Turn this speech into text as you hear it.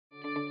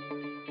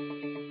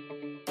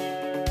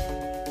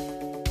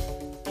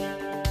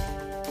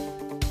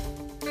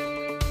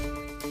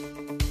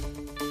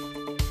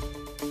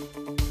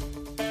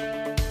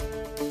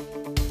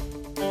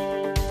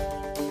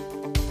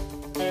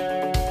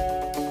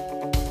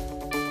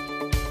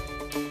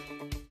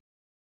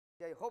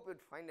hope you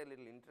would find a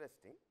little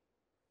interesting.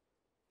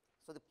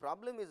 So, the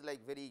problem is like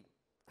very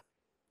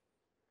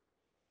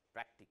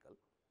practical.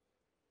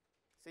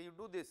 So, you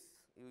do this,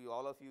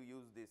 all of you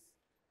use this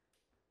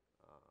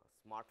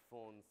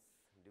smartphones,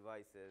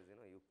 devices,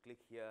 you click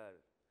here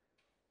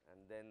and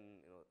then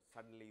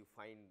suddenly you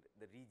find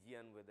the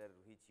region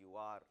which you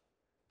are,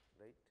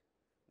 right.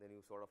 Then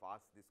you sort of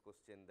ask this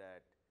question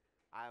that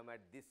I am at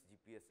this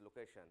GPS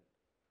location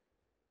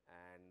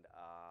and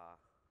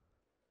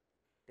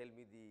tell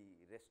me the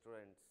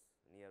restaurants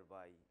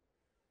nearby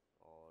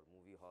or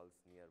movie halls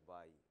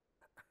nearby,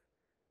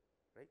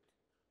 right,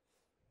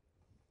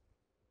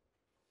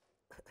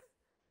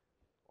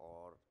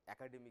 or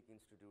academic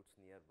institutes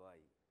nearby.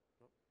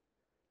 No?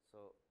 So,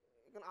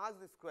 you can ask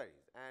these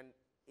queries, and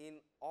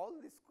in all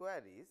these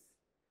queries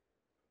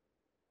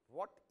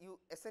what you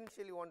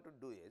essentially want to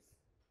do is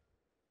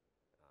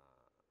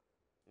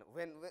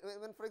when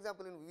for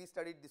example, when we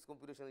studied this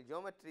computational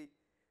geometry,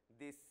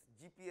 this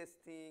GPS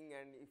thing,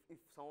 and if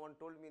someone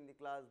told me in the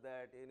class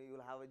that you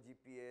will have a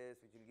GPS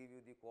which will give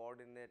you the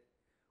coordinate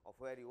of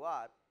where you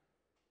are,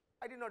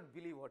 I did not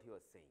believe what he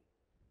was saying.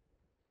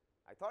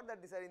 I thought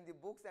that these are in the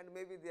books and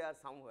maybe they are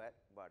somewhere,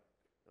 but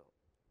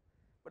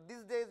but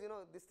these days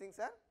these things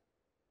are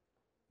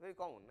very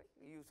common, right?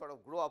 You sort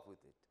of grow up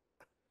with it.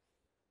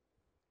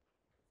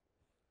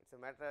 It is a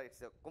matter, it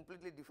is a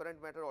completely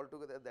different matter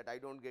altogether that I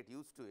do not get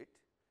used to it,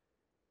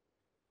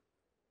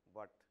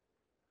 but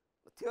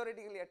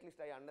theoretically at least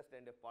I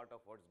understand a part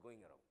of what is going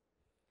around.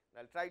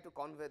 I will try to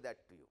convey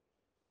that to you.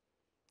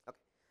 Okay.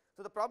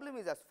 So, the problem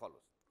is as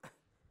follows.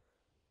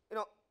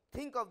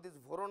 Think of this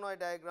Voronoi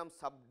diagram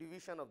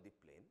subdivision of the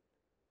plane.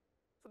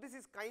 So, this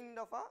is kind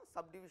of a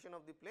subdivision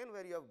of the plane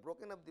where you have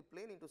broken up the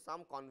plane into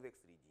some convex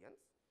regions.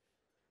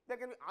 There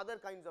can be other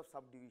kinds of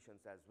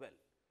subdivisions as well.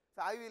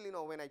 So, I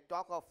will when I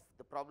talk of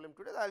the problem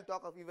today, I will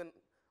talk of even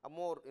a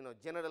more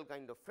general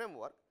kind of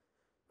framework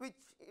which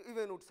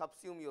even would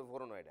subsume your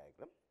Voronoi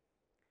diagram.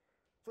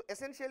 So,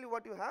 essentially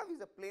what you have is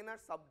a planar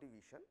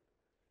subdivision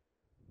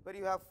where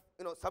you have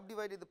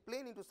subdivided the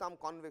plane into some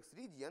convex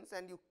regions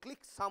and you click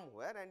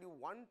somewhere and you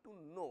want to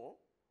know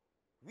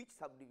which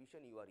subdivision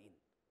you are in,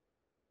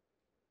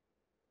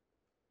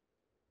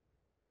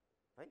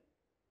 fine.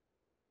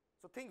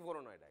 So, think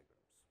Voronoi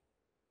diagrams,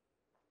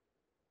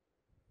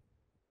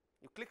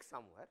 you click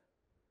somewhere.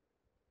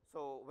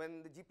 So,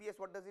 when the GPS,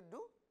 what does it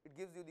do? It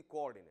gives you the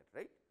coordinate,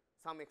 right,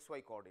 some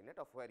xy coordinate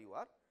of where you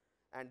are,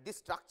 and this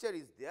structure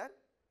is there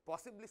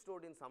possibly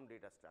stored in some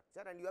data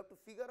structure, and you have to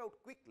figure out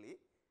quickly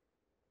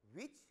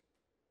which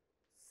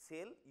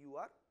cell you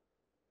are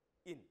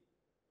in.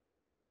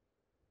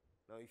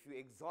 Now, if you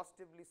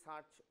exhaustively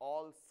search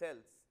all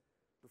cells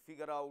to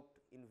figure out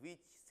in which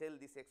cell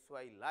this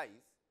xy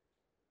lies,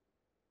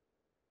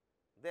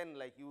 then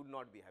like you would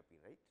not be happy,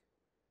 right.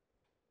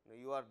 Now,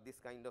 you are this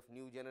kind of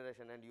new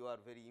generation and you are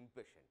very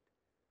impatient.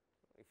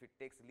 If it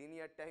takes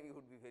linear time, you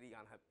would be very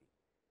unhappy.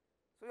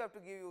 So, we have to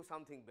give you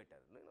something better,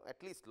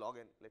 at least log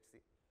n, let us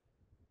see.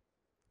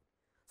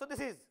 So, this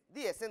is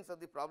the essence of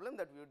the problem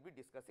that we would be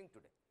discussing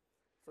today.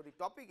 So, the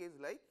topic is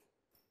like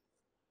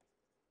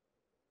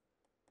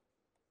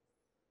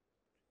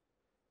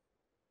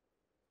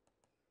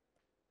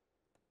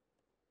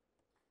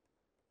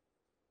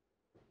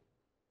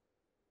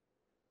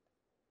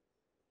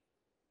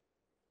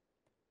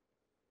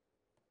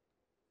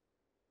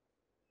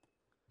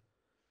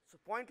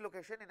point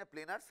location in a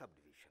planar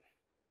subdivision.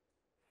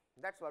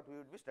 That is what we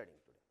would be studying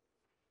today.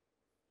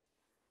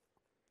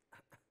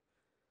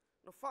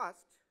 Now,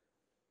 first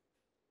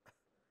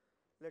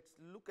let us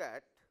look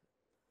at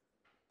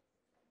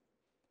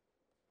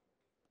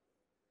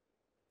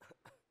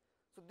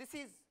so this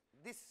is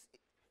this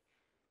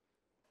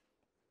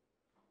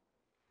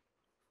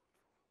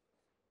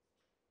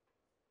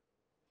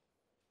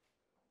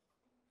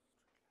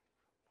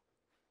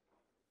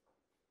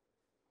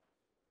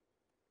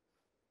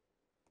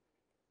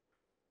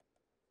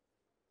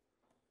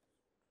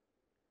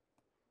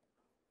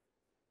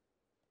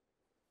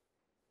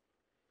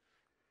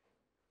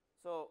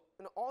So,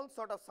 all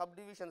sort of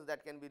subdivisions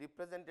that can be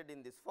represented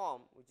in this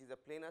form, which is a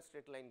planar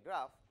straight line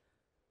graph,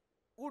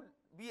 would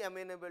be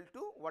amenable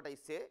to what I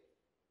say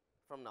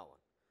from now on.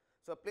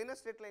 So, a planar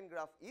straight line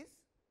graph is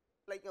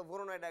like a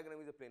Voronoi diagram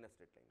is a planar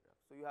straight line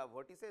graph. So, you have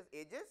vertices,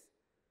 edges.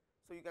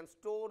 So, you can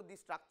store the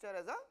structure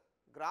as a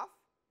graph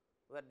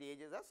where the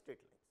edges are straight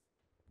lines.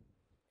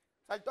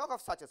 So, I will talk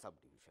of such a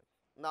subdivision.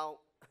 Now,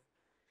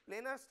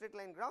 planar straight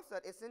line graphs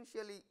are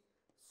essentially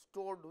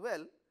stored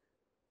well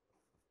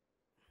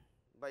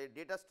by a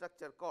data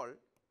structure called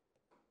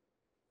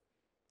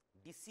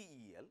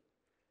DCEL.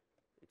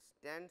 It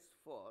stands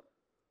for,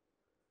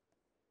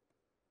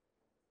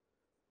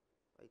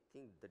 I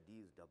think the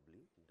D is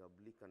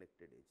doubly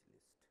connected edge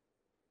list.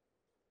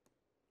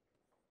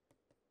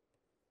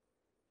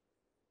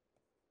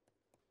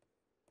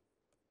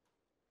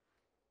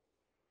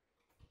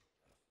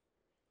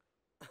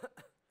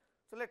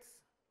 So, let us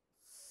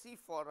see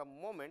for a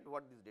moment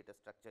what this data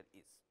structure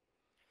is.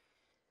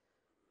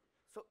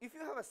 So, if you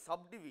have a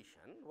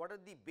subdivision, what are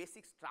the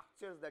basic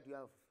structures that you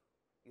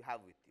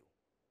have with you?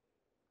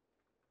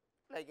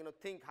 like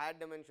think higher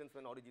dimensions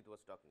when Arijit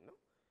was talking. No,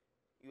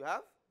 you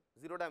have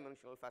 0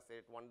 dimensional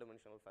facet, 1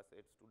 dimensional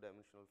facets, 2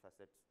 dimensional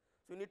facets.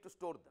 So, you need to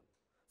store them.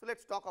 So, let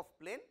us talk of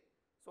plane.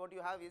 So, what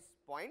you have is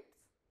points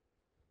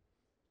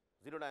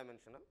 0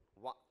 dimensional,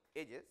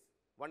 edges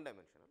 1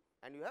 dimensional,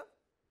 and you have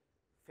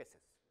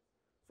faces.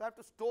 So, I have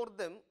to store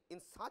them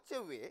in such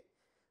a way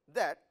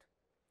that,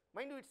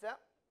 mind you, it is a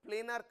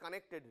planar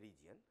connected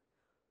region.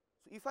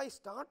 So, if I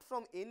start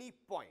from any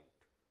point,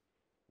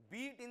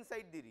 be it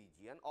inside the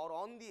region or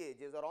on the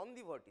edges or on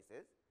the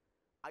vertices,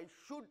 I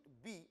should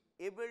be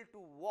able to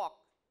walk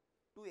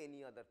to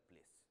any other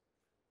place,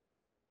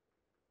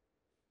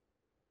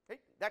 right.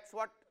 That is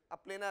what a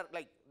planar,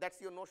 like that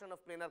is your notion of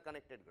planar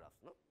connected graphs.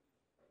 No?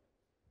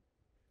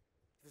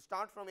 If you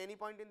start from any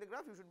point in the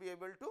graph, you should be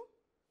able to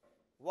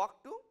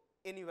walk to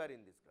anywhere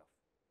in this graph.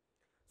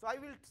 So, I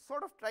will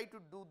sort of try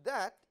to do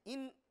that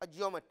in a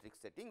geometric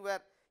setting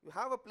where you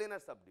have a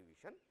planar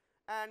subdivision,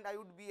 and I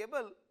would be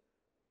able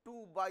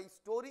to, by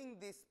storing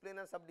this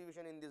planar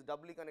subdivision in this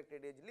doubly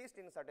connected edge list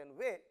in a certain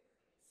way,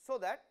 so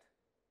that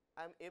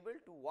I am able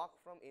to walk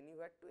from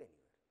anywhere to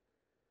anywhere,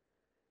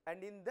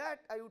 and in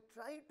that I would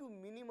try to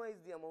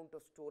minimize the amount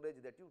of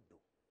storage that you do.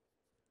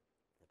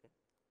 Okay.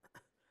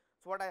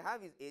 So, what I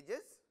have is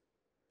edges,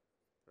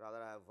 rather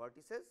I have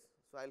vertices.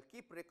 So, I will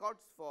keep records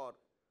for,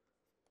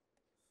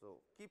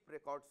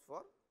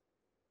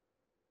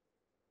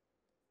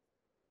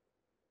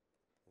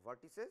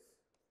 vertices,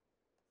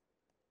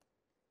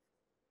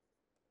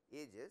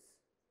 edges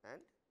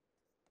and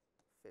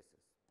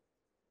faces.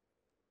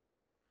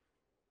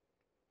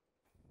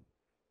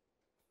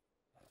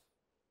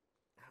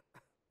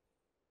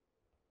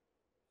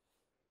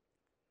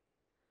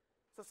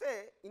 So,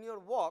 say in your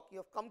walk you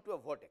have come to a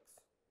vertex,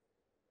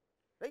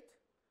 right.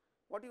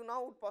 What you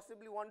now would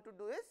possibly want to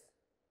do is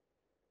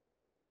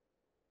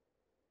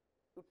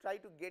to try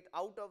to get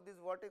out of this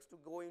vertex to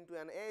go into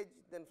an edge,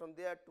 then from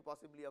there to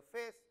possibly a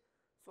face,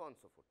 so on and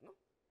so forth. No? Okay.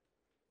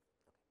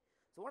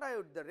 So, what I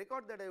would, the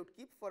record that I would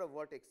keep for a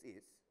vertex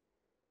is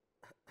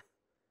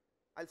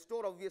I will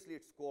store obviously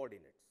its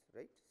coordinates,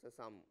 right. So,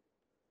 so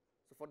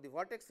for the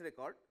vertex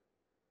record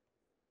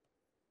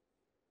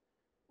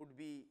would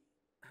be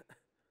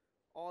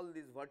all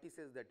these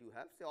vertices that you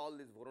have, say all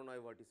these Voronoi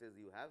vertices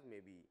you have,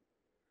 maybe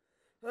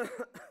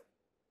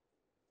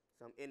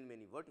some n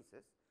many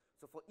vertices.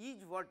 So, for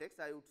each vertex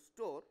I would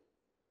store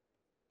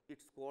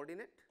its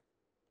coordinate,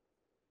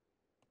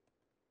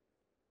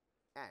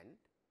 and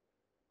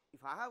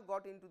if I have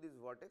got into this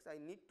vertex, I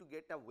need to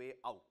get a way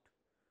out.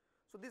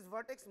 So, this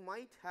vertex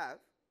might have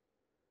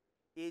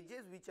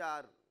edges which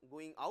are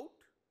going out,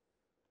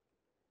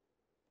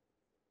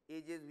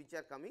 edges which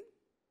are coming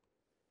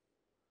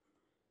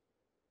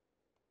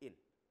in.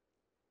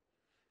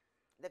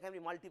 There can be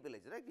multiple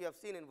edges, right. We have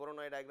seen in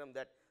Voronoi diagram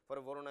that for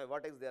a Voronoi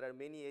vertex there are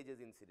many edges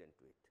incident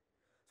to it.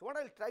 So, what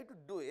I will try to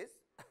do is,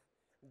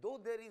 though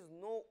there is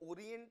no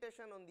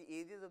orientation on the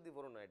edges of the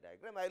Voronoi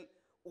diagram, I will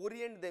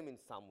orient them in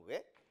some way.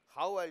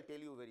 How I will tell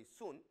you very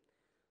soon.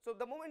 So,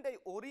 the moment I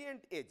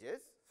orient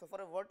edges, so for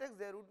a vertex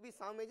there would be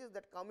some edges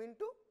that come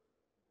into,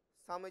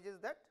 some edges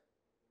that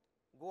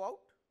go out.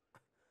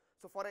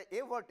 So, for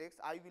a vertex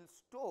I will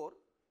store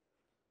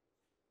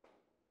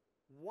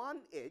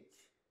one edge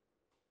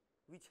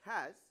which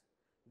has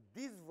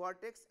this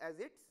vertex as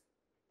its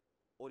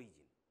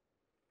origin.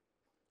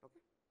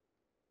 Okay.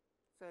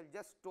 So, I will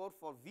just store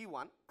for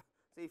V1.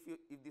 So,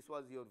 if this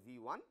was your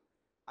V1,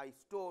 I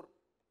store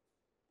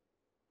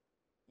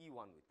E1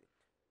 with it.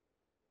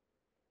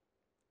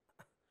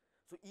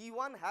 So,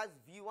 E1 has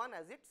V1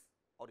 as its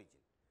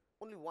origin,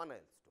 only one I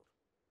will store.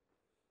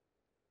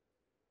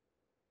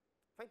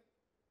 Fine.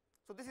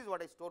 So, this is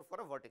what I store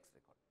for a vertex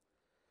record.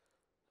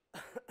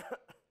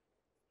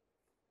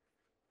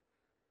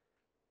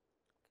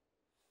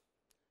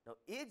 Now,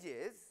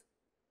 edges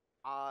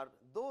are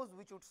those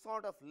which would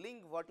sort of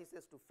link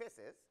vertices to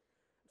faces.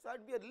 So, I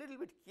would be a little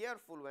bit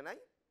careful when I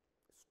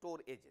store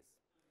edges.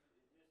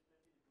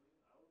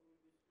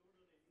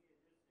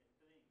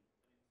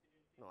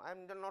 No, I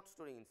am not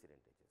storing incident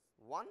edges,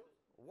 one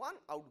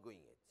outgoing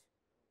edge,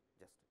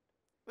 just it.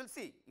 We will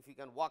see if we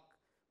can work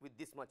with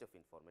this much of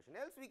information,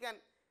 else we can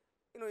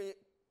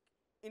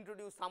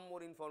introduce some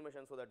more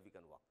information so that we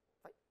can work,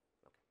 fine.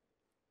 Okay.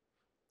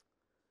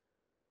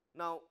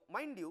 Now,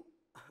 mind you,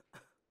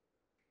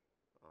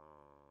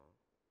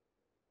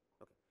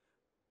 okay,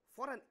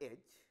 for an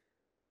edge,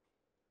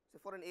 say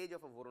for an edge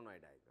of a Voronoi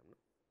diagram, no?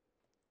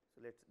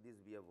 So, let this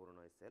be a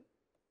Voronoi cell.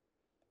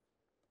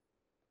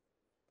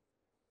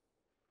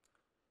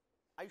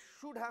 I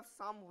should have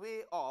some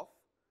way of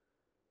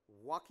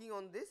working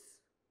on this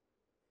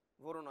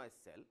Voronoi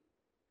cell,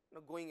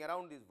 going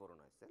around this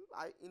Voronoi cell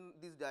in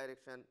this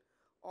direction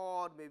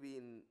or maybe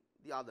in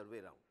the other way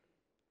around.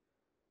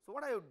 So,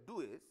 what I would do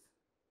is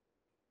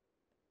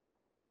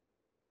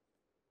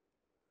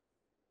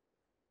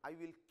I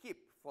will keep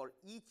for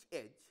each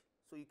edge.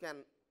 So, you can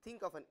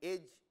think of an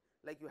edge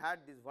like you had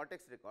this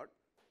vertex record.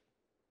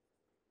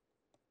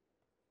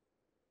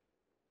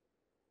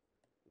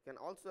 You can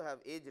also have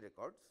edge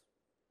records.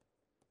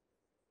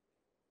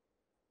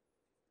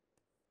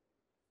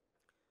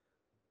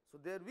 So,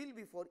 there will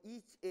be for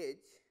each edge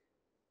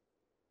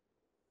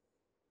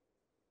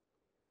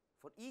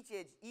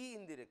E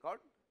in the record,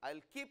 I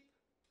will keep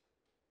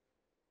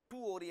two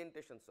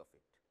orientations of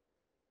it.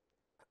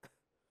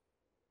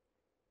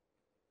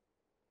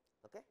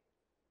 Okay.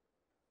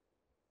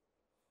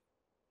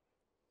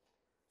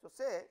 So,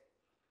 say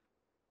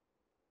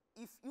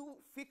if you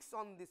fix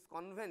on this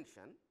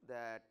convention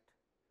that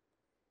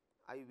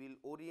I will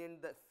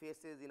orient the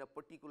faces in a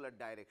particular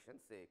direction,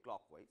 say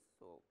clockwise.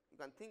 So, you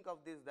can think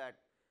of this that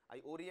I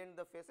orient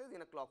the faces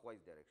in a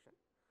clockwise direction.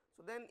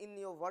 So, then in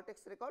your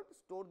vertex record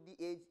store the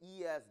edge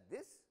E as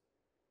this,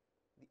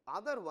 the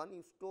other one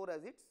you store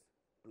as its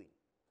twin.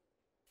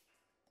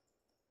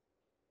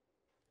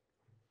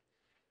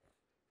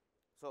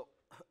 So,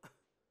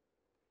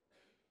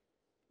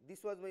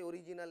 this was my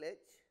original edge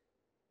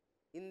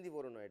in the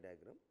Voronoi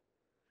diagram.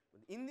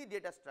 In the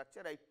data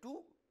structure I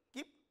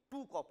keep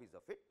two copies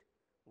of it,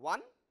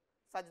 one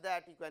such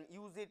that you can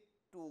use it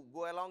to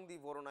go along the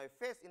Voronoi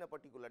face in a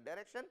particular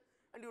direction,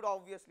 and you would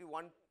obviously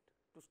want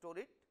to store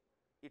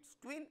its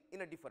twin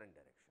in a different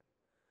direction.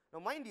 Now,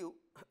 mind you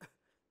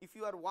if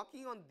you are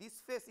walking on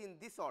this face in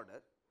this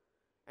order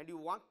and you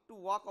want to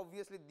walk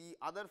obviously the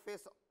other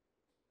face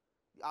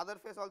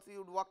also you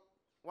would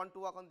want to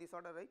walk on this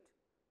order, right.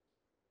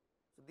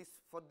 So, this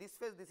for this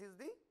face this is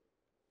the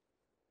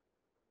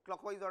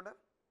clockwise order.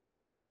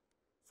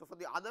 So, for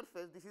the other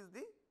face this is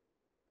the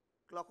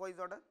clockwise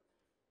order,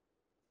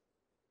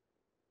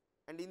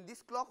 and in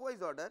this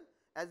clockwise order,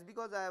 as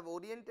because I have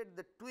oriented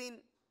the twin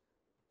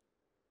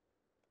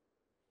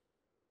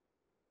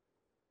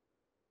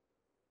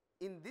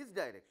in this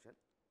direction,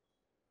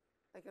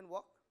 I can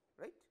walk,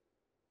 right,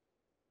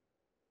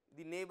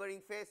 the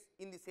neighboring face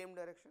in the same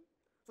direction.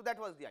 So, that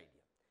was the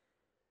idea.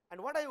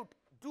 And what I would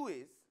do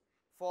is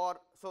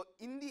so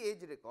in the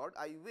edge record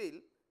I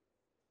will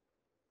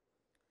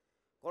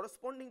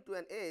corresponding to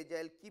an edge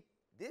I will keep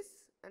this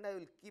and I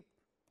will keep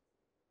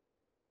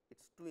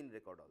its twin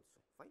record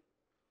also, fine.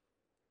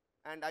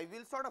 And I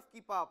will sort of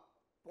keep a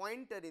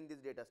pointer in this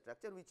data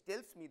structure which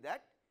tells me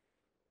that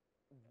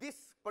this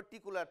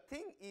particular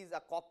thing is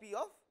a copy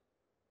of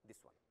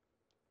this one,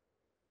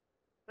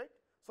 right.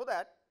 So,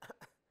 that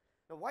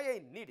now why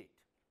I need it?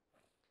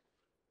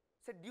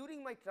 So,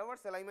 during my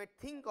traversal I might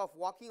think of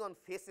walking on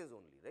faces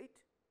only, right.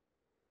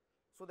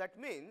 So, that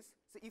means,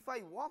 so if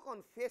I walk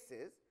on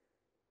faces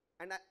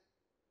and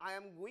I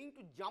am going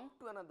to jump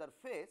to another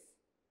face,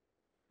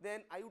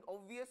 then I would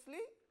obviously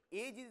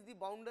edge is the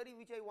boundary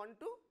which I want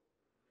to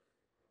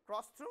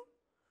cross through.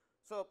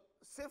 So,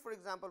 say for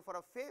example, for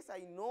a face I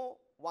know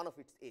one of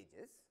its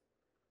edges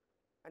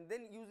and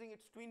then using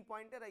its twin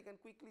pointer I can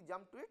quickly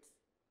jump to its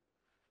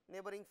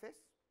neighboring face,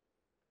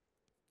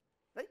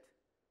 right.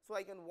 So,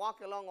 I can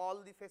walk along all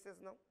the faces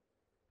now,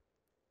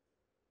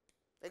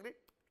 agreed.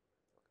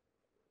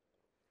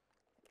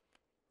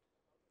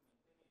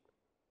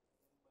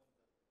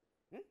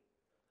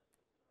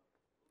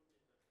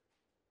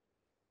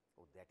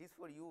 Oh, that is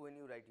for you when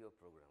you write your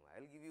program. I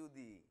will give you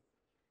the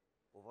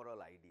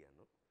overall idea,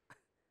 no.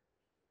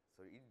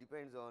 So, it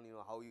depends on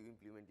how you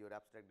implement your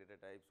abstract data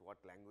types, what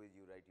language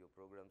you write your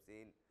programs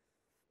in.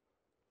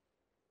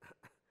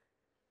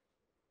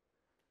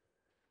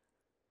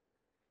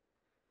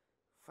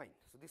 Fine.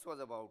 So, this was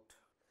about,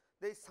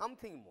 there is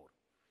something more.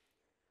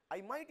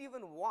 I might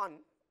even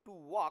want to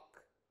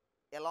walk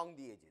along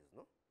the edges,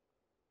 no.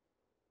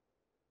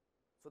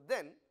 So,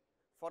 then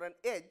for an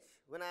edge,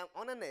 when I am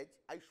on an edge,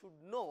 I should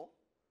know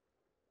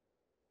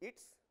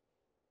its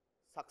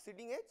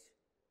succeeding edge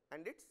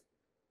and its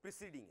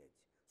preceding edge.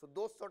 So,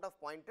 those sort of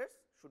pointers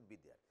should be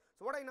there.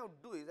 So, what I now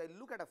do is I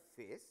look at a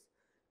face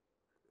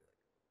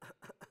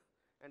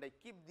and I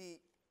keep the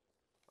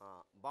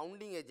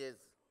bounding edges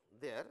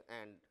there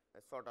and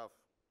a sort of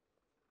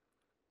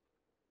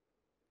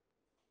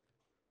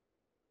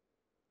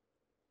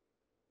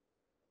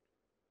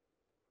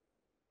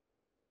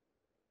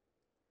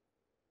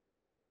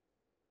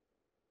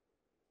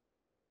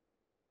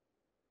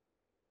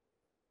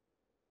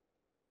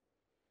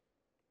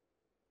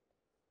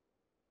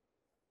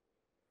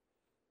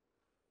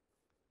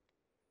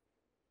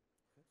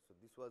so,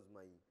 this was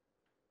my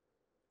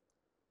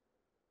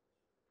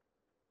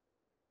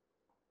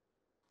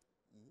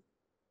E,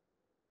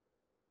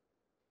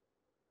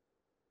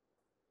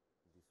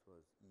 this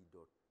was E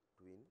dot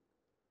twin,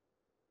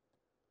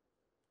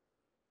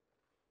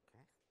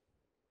 okay.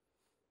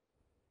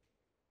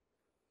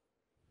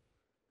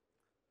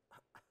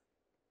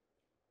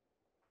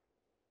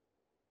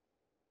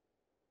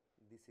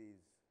 This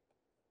is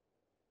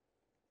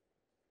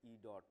E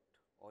dot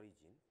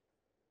origin,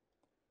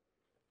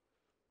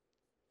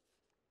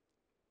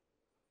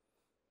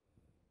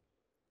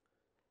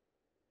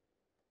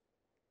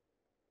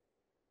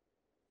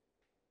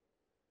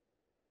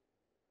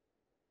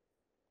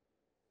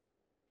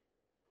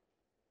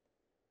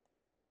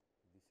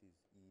 this is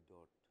E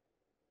dot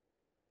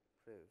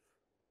prev,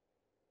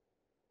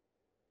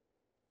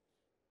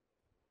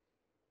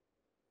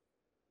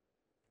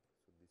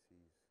 so this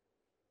is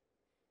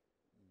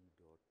E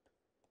dot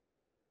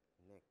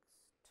next,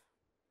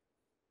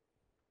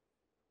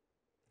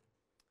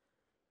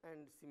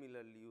 and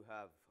similarly you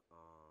have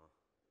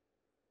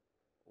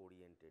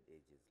oriented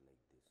edges like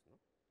this, no.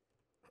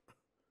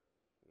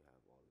 You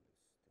have all these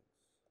things.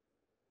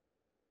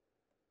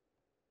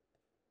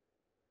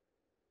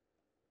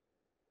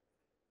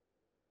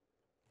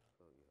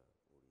 So, you have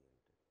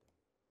oriented them.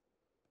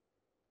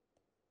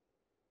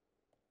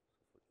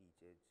 So, for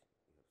each edge you have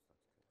such things.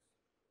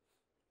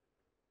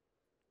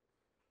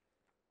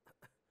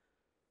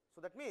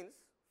 So, that means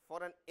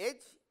for an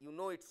edge you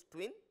know its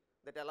twin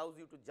that allows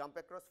you to jump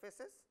across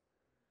faces.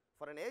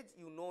 For an edge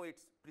you know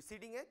its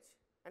preceding edge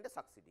and a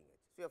succeeding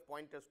edge. So, you have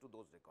pointers to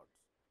those records,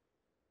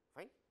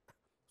 fine.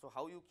 So,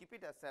 how you keep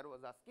it, as sir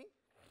was asking.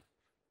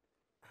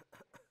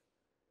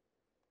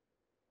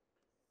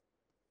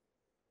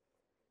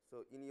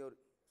 So, in your,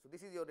 so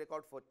this is your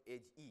record for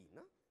edge E,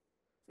 na?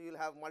 So, you will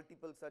have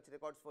multiple such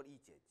records for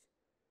each edge.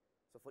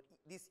 So, for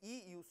this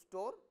E you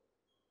store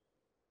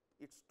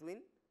its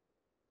twin,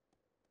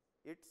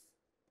 its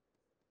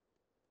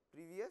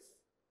previous,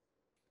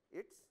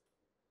 its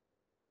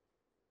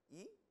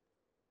E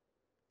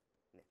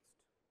next.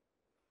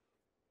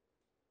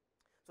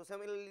 So,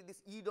 similarly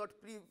this E dot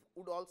prev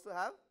would also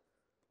have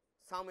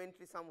some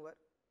entry somewhere.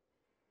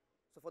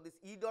 So, for this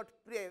E dot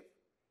prev,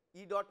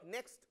 E dot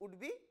next would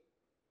be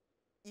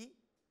E.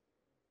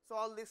 So,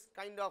 all this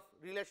kind of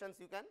relations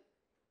you can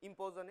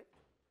impose on it,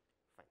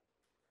 fine.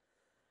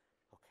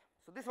 Okay.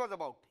 So, this was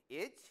about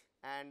edge,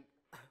 and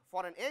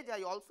for an edge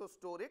I also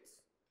store its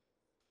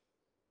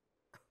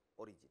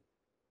origin.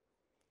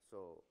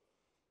 So,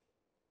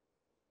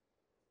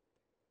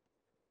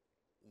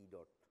 E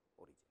dot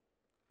origin.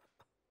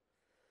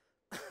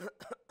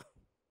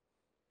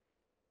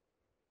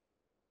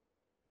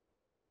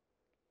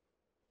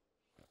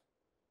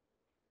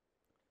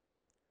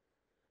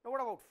 Now,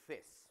 what about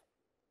face?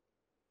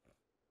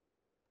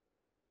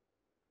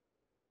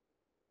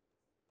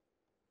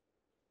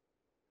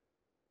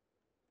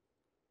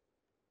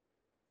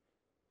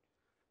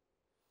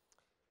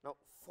 Now,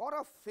 for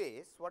a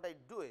face what I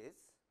do is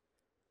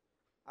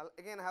I will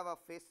again have a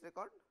face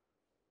record.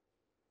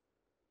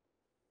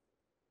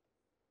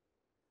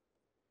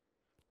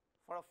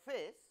 For a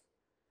face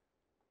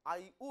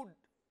I would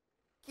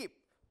keep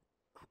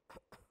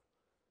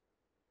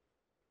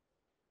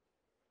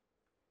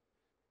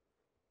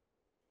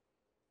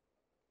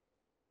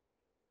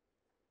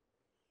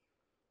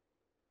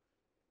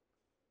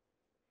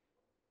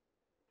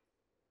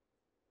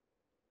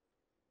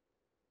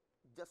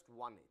just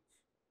one edge.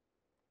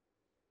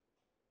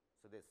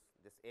 So, this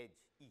edge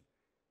E.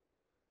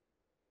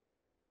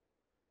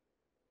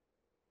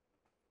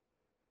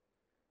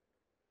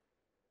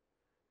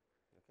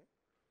 Okay.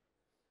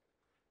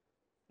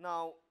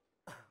 Now,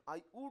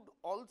 I would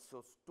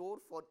also store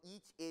for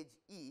each edge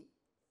E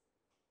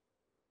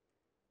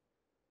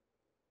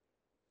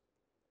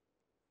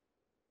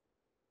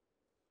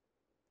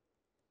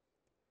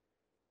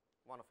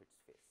one of its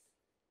face,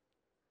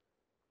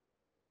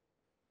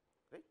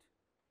 right,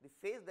 the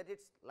face that it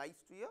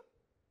lies to your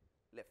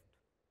left.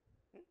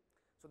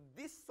 So,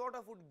 this sort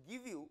of would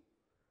give you,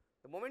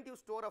 the moment you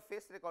store a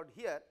face record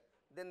here,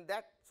 then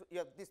that, so you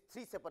have these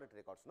three separate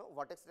records, no,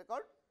 vertex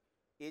record,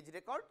 edge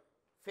record,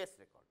 face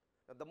record.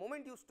 Now, the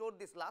moment you store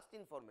this last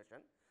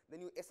information,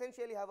 then you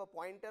essentially have a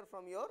pointer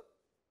from your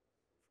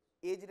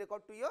edge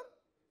record to your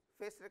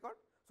face record.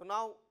 So,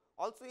 now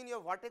also in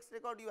your vertex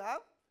record you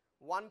have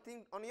one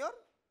thing on your,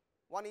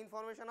 one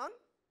information on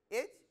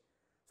edge.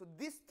 So,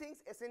 these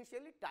things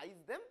essentially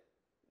ties them,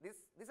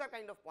 these are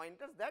kind of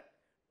pointers that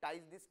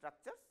ties these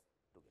structures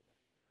together.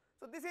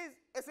 So, this is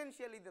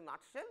essentially the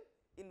nutshell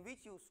in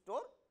which you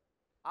store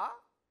a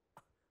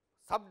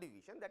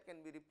subdivision that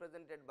can be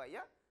represented by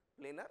a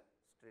planar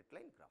straight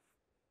line graph.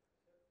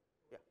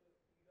 Yeah,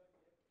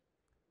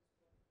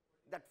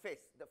 that face,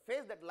 the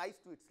face that lies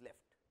to its left,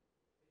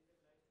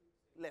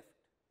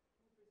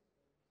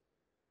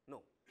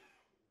 no,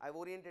 I have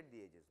oriented the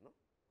edges, no.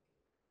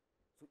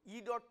 So,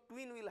 E dot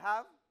twin will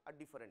have a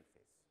different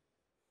face,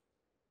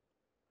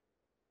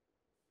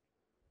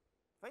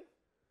 fine.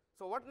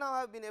 So, what now I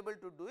have been able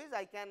to do is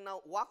I can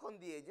now walk on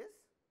the edges,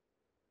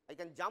 I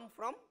can jump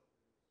from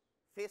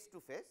face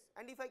to face,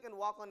 and if I can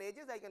walk on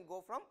edges I can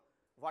go from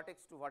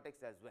vertex to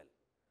vertex as well.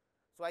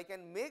 So, I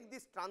can make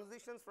these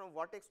transitions from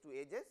vertex to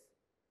edges,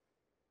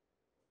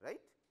 right,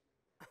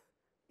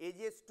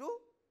 edges to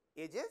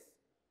edges,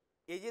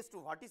 edges to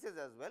vertices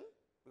as well,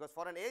 because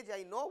for an edge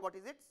I know what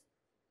is its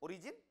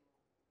origin,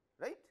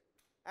 right,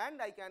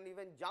 and I can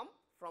even jump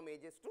from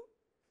edges to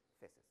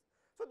faces.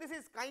 So, this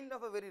is kind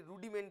of a very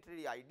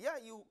rudimentary idea.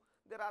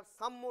 There are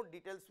some more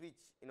details which,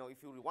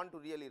 if you want to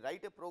really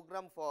write a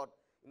program for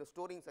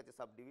storing such a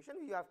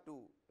subdivision, you have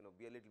to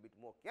be a little bit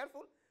more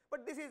careful,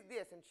 but this is the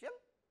essential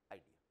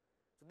idea.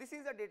 So, this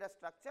is a data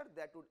structure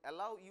that would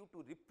allow you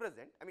to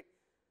represent, I mean,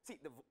 see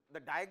the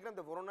diagram,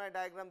 the Voronoi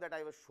diagram that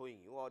I was showing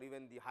you, or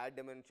even the higher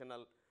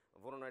dimensional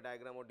Voronoi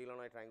diagram or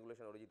Delaunay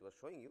triangulation Arijit was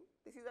showing you,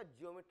 this is a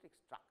geometric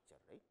structure,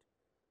 right.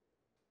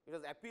 It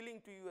was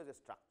appealing to you as a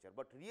structure,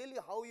 but really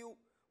how you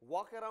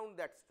walk around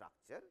that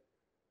structure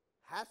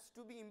has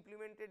to be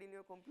implemented in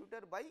your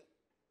computer by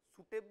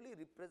suitably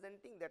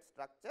representing that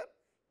structure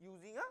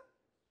using a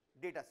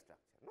data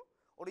structure. No?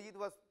 Arijit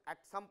was at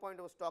some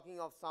point was talking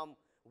of some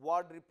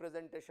word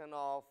representation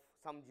of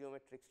some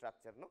geometric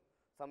structure, no?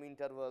 Some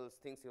intervals,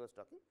 things he was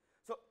talking.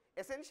 So,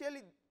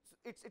 essentially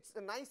it is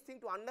a nice thing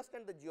to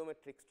understand the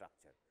geometric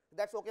structure,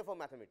 that is okay for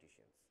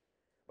mathematicians,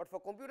 but for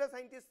computer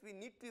scientists we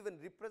need to even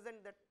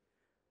represent that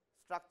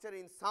structure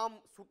in some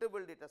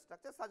suitable data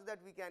structure, such that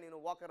we can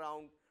walk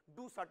around,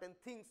 do certain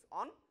things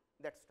on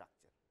that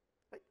structure,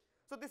 right.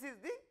 So, this is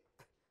the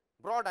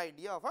broad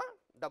idea of a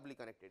doubly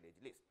connected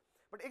edge list,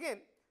 but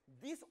again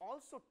this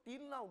also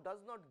till now does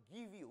not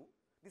give you,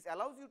 this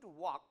allows you to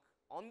walk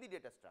on the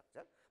data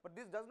structure, but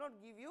this does not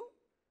give you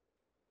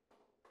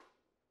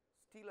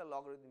still a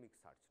logarithmic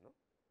search. No?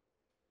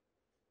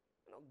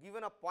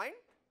 Given a point,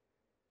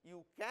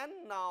 you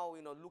can now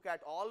look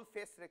at all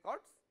face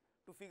records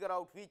to figure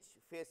out which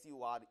face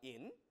you are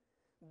in,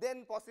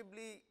 then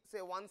possibly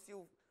say once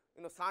you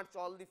search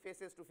all the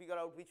faces to figure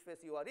out which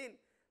face you are in,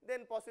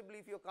 then possibly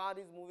if your car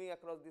is moving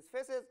across these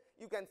faces,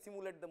 you can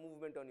simulate the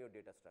movement on your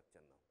data structure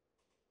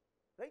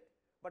now, right.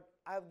 But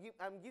I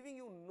am giving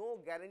you no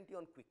guarantee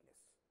on quickness.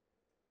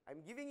 I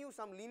am giving you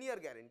some linear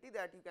guarantee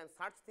that you can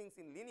search things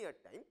in linear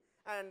time,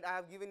 and I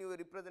have given you a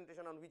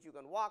representation on which you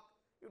can walk,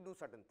 you do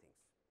certain things,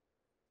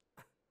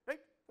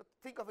 right. So,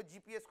 think of a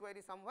GPS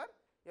query somewhere,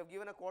 you have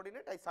given a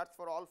coordinate, I search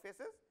for all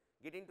faces,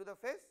 get into the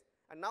face,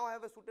 and now I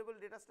have a suitable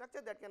data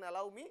structure that can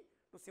allow me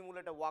to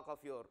simulate a walk of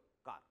your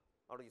car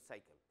or your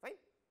cycle, fine.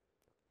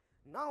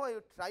 Now, I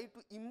will try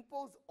to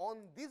impose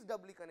on this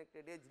doubly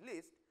connected edge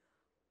list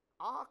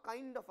a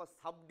kind of a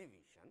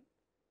subdivision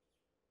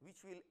which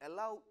will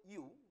allow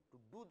you to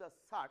do the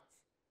search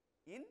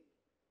in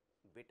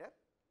better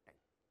time.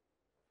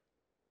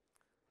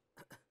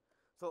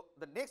 So,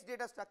 the next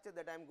data structure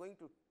that I am going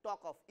to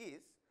talk of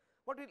is,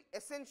 what we will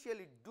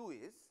essentially do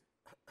is,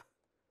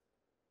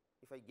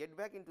 if I get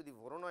back into the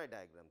Voronoi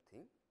diagram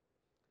thing,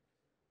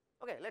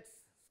 okay, let us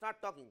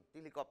start talking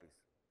till he copies.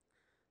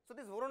 So,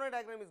 this Voronoi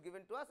diagram is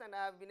given to us, and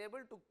I have been able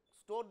to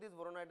store this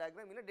Voronoi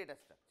diagram in a data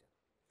structure.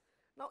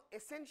 Now,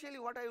 essentially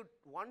what I would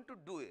want to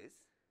do is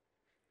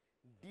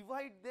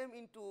divide them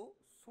into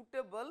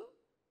suitable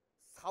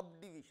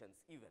subdivisions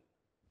even,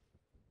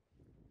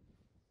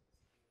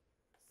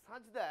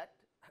 such that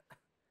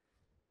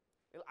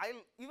I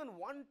will even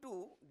want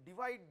to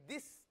divide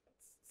this,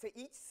 say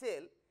each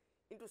cell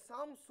into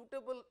some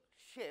suitable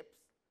shapes,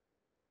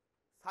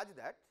 such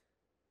that,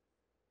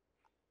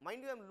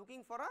 mind you, I am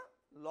looking for a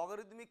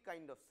logarithmic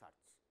kind of search.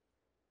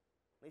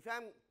 If I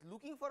am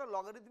looking for a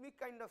logarithmic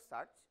kind of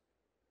search,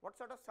 what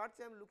sort of search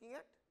I am looking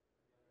at?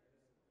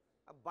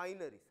 A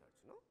binary search,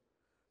 no.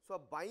 So, a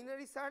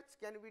binary search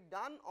can be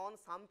done on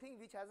something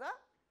which has a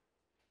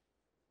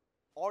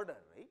order,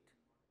 right,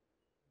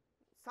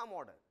 some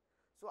order.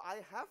 So,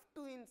 I have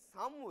to in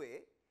some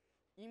way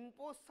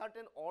impose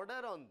certain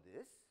order on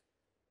this,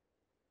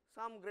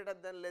 some greater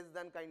than less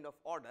than kind of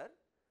order,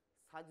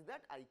 such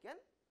that I can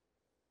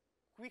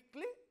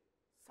quickly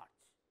search,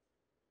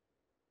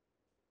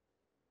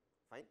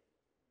 fine.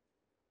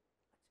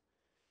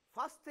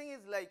 First thing is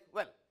like,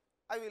 well,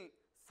 I will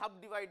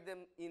subdivide them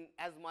in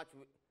as much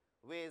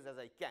ways as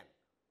I can.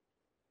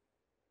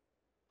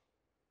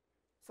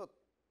 So,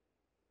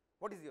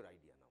 what is your idea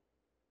now?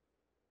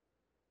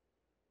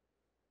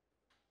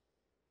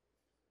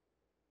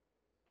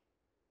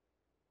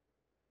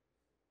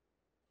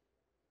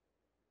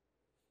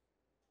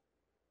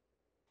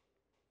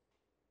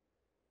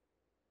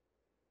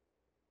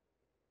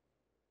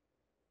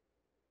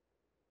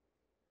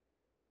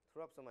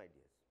 Throw up some ideas.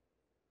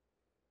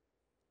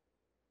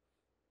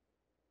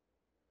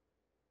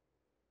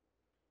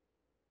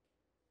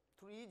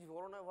 Through each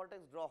Voronoi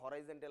vertex, draw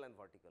horizontal and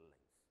vertical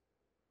lines,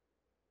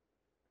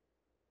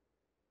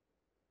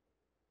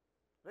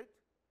 right.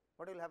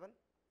 What will happen?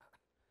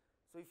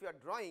 So, if you are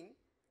drawing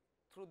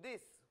through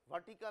this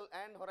vertical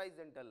and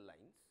horizontal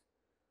lines,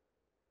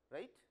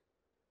 right.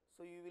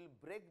 So, you will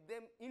break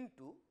them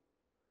into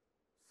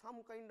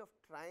some kind of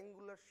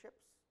triangular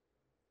shapes,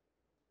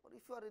 or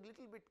if you are a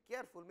little bit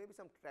careful, maybe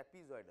some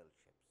trapezoidal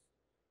shapes.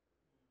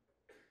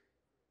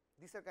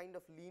 These are kind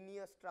of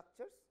linear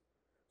structures.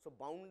 So,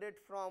 bounded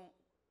from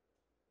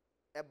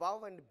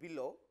above and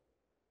below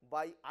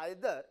by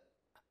either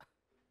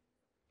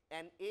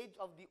an edge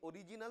of the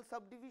original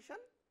subdivision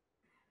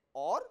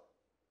or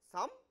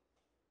some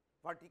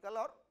vertical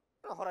or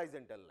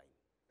horizontal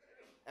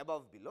line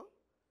above, below,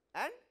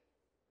 and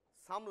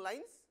some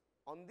lines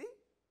on the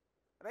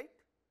right.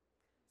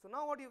 So,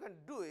 now what you can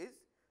do is,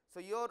 so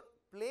your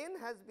plane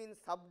has been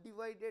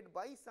subdivided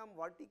by some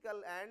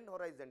vertical and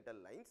horizontal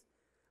lines.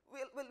 We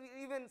will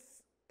even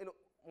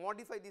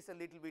modify this a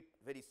little bit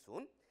very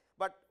soon,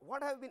 but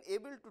what I have been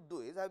able to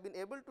do is, I have been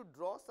able to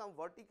draw some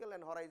vertical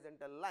and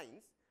horizontal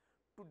lines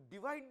to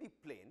divide the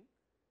plane,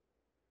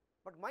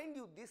 but mind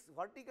you, this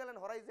vertical and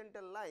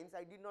horizontal lines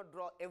I did not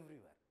draw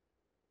everywhere,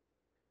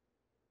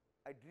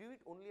 I drew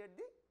it only at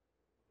the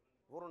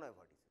Voronoi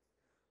vertices.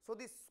 So,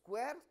 this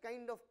square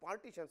kind of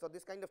partitions or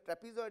this kind of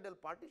trapezoidal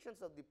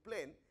partitions of the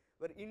plane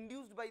were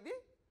induced by the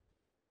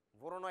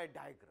Voronoi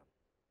diagram.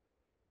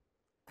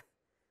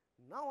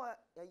 Now, I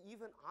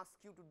even ask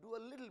you to do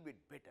a little bit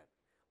better.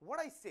 What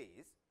I say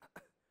is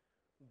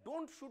do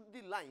not shoot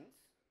the lines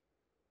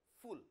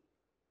full,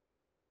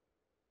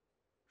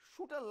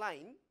 shoot a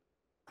line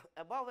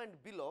above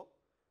and below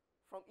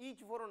from each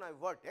Voronoi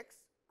vertex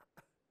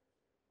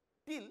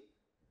till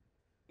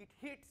it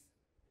hits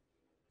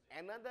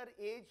another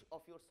edge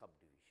of your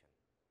subdivision,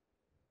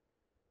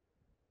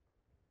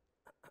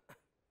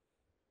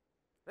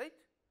 right.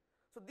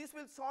 So, this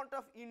will sort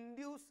of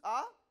induce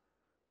a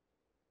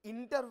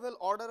interval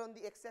order on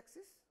the x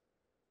axis,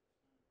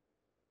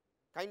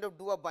 kind of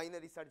do a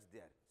binary search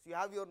there. So, you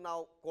have your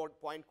now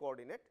point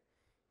coordinate,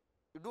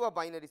 you do a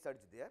binary search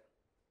there,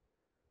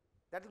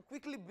 that will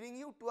quickly bring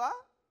you to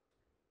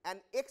an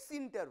x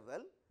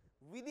interval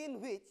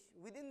within which,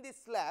 within this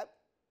slab,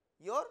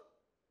 your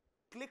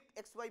clicked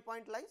x y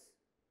point lies,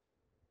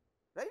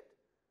 right.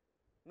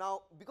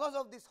 Now, because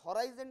of this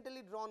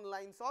horizontally drawn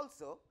lines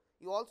also,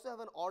 you also have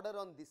an order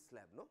on this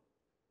slab, no.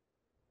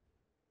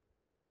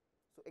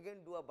 So, again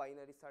do a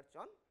binary search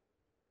on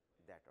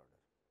that order.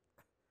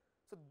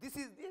 So, this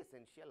is the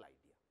essential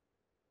idea.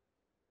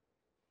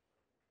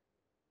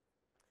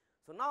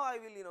 So, now I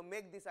will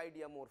make this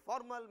idea more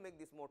formal, make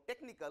this more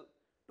technical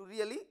to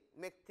really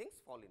make things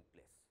fall in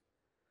place.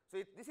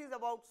 So, this is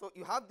about, so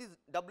you have this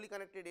doubly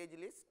connected edge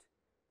list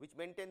which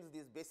maintains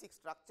this basic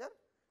structure,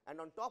 and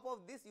on top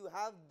of this you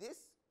have this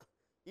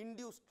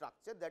induced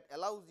structure that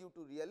allows you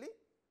to really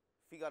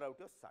figure out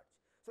your search.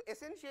 So,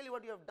 essentially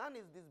what you have done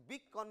is these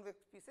big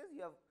convex pieces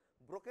you have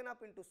broken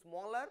up into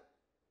smaller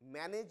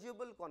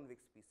manageable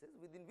convex pieces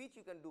within which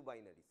you can do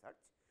binary search,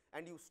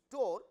 and you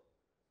store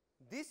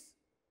this.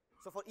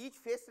 So, for each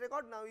face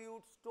record now you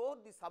would store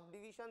the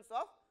subdivisions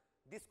of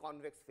this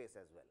convex face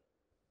as well,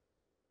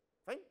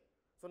 fine.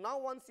 So, now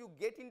once you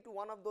get into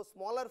one of those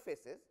smaller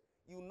faces,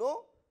 you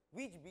know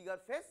which bigger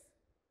face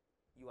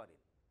you are in,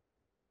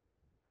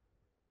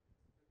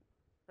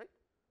 right.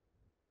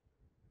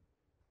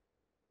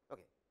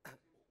 Okay.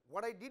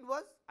 What I did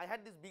was I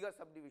had this bigger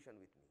subdivision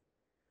with me,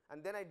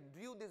 and then I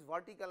drew this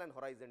vertical and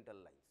horizontal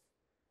lines.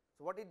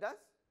 So, what it does?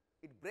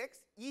 It breaks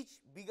each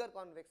bigger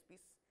convex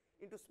piece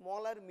into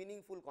smaller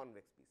meaningful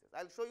convex pieces.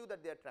 I will show you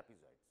that they are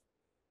trapezoids,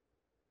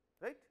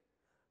 right.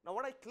 Now,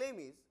 what I claim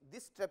is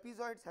this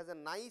trapezoids has a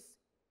nice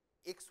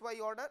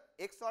xy order,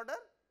 x order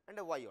and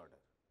a y order.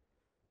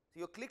 So,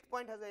 your clicked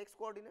point has a x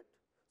coordinate.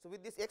 So,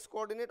 with this x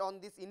coordinate on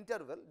this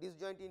interval,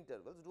 disjoint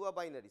intervals, do a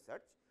binary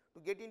search to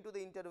get into the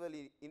interval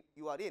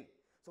you are in.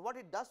 So, what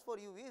it does for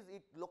you is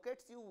it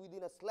locates you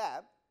within a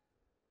slab,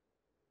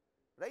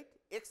 right,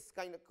 x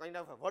kind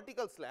of a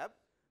vertical slab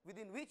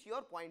within which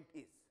your point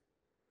is.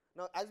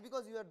 Now, as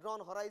because you have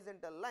drawn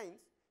horizontal lines,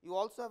 you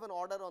also have an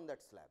order on that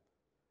slab,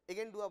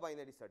 again do a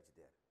binary search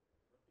there.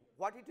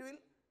 What it will,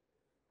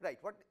 right,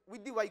 what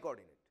with the y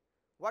coordinate,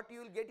 what you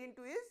will get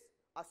into is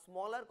a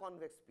smaller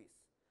convex piece.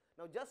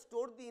 Now, just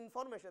store the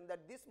information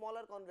that this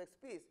smaller convex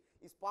piece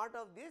is part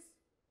of this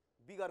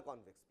bigger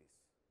convex piece.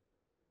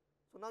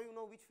 So, now you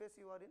know which face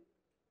you are in,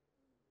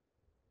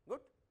 good.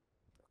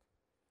 Okay.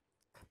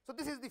 So,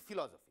 this is the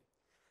philosophy.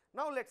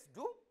 Now, let us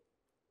do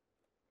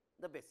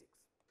the basics.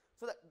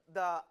 So,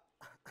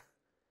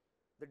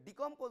 the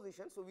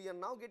decomposition, so we are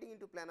now getting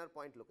into planar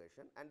point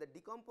location, and the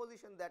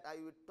decomposition that I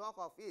will talk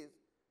of is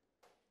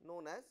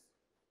known as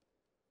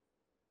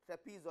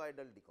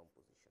trapezoidal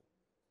decomposition.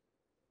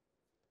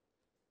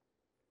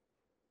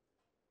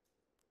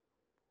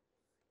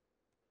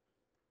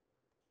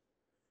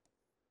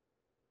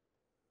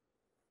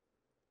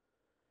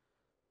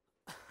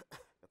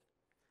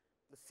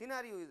 The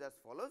scenario is as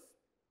follows.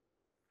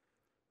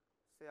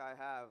 Say I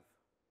have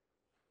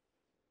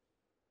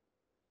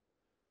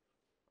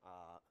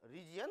a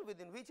region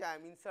within which I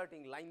am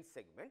inserting line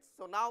segments.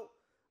 So, now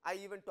I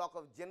even talk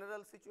of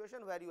general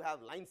situation where you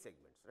have line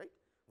segments, right.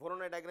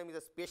 Voronoi diagram is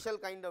a special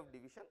kind of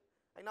division.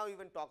 I now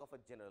even talk of a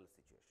general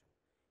situation.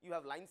 You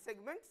have line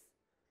segments,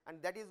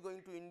 and that is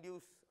going to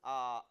induce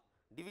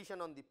division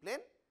on the plane,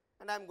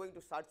 and I am going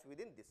to search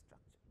within this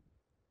structure.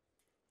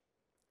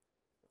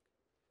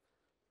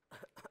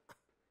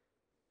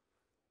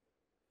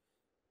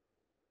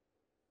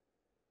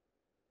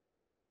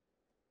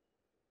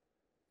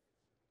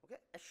 Okay.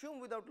 Assume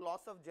without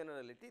loss of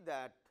generality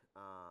that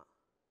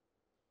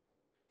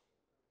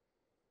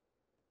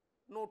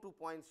no two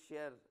points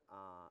share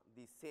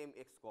the same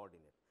x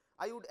coordinate.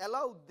 I would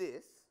allow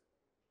this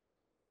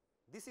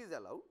is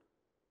allowed,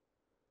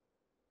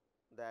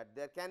 that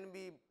there can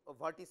be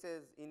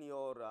vertices in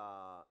your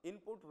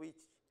input which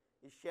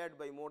is shared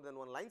by more than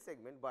one line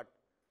segment, but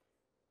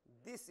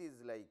this is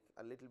like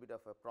a little bit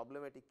of a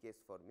problematic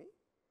case for me.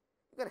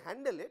 You can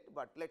handle it,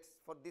 but let us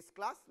for this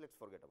class let us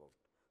forget about.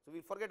 So, we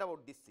will forget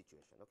about this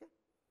situation. Okay.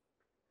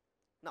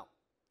 Now,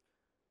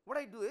 what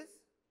I do is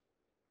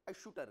I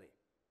shoot a ray.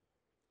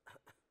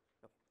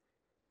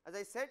 As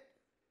I said,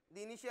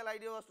 the initial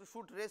idea was to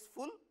shoot rays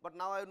full, but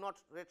now I will not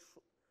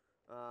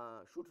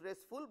shoot rays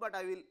full, but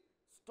I will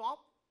stop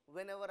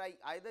whenever I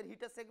either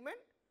hit a segment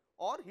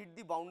or hit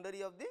the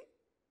boundary of the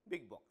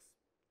big box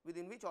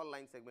within which all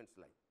line segments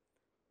lie.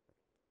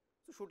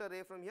 So, shoot a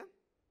ray from here.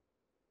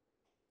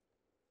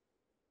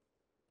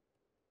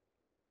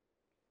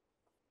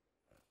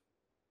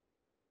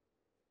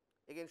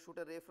 again shoot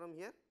a ray from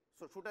here.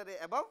 So, shoot a ray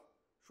above,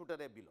 shoot a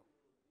ray below.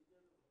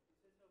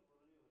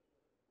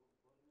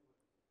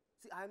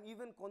 See, I am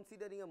even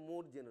considering a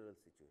more general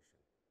situation,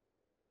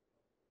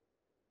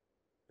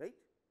 right.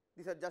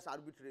 These are just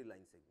arbitrary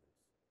line segments.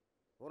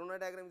 Voronoi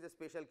diagram is a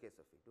special case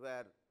of it,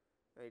 where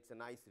it is a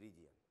nice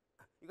region.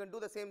 You can do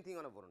the same thing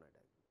on a Voronoi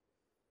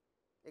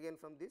diagram. Again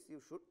from this you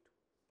shoot,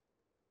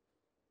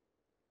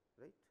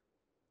 right.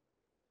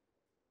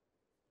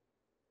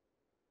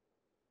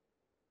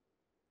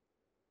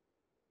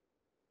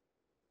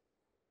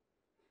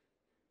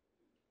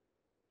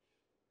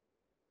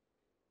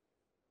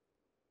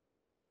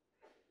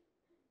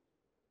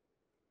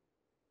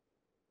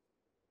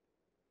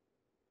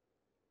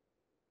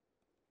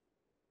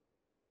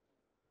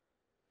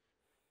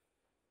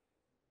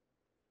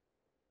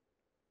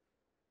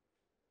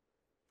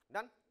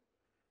 Done.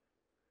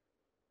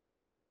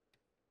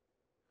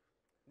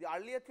 The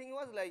earlier thing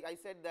was like I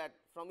said that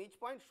from each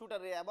point shoot a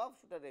ray above,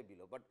 shoot a ray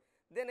below, but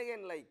then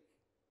again like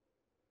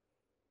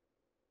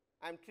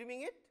I am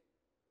trimming it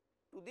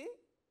to the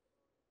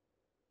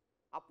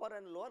upper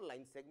and lower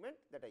line segment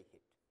that I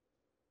hit.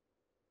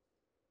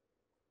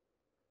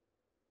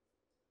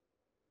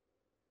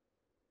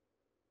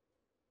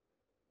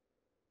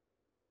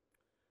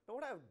 Now,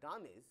 what I have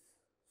done is,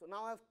 so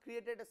now I have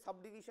created a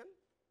subdivision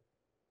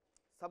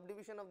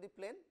of the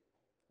plane,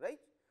 right.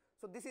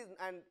 So, this is,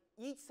 and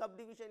each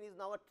subdivision is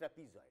now a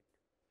trapezoid,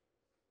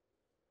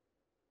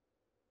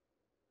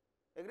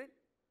 agreed.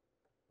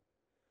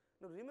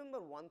 Now,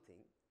 remember one thing,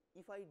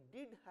 if I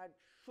did had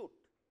shoot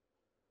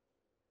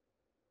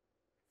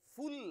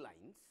full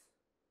lines,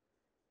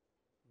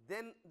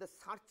 then the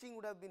searching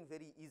would have been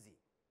very easy.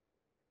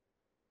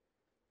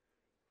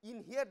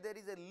 In here there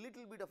is a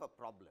little bit of a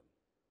problem,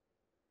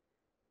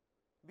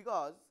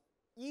 because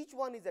each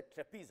one is a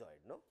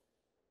trapezoid, no.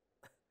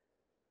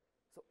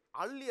 So,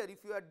 earlier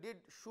if you did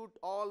shoot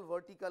all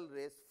vertical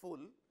rays full,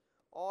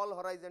 all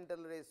horizontal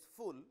rays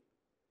full,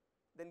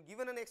 then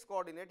given an x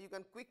coordinate you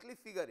can quickly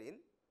figure in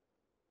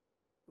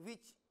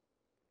which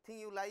thing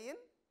you lie in,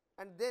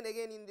 and then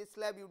again in this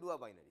slab you do a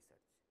binary search.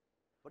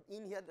 But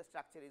in here the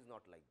structure is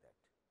not like that.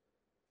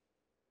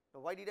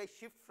 Now, why did I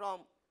shift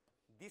from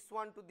this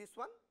one to this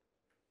one?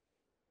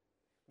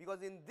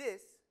 Because in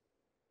this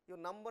your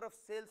number of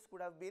cells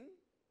could have been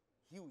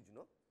huge,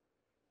 no,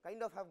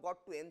 kind of have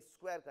got to n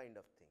square kind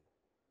of thing,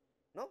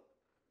 no,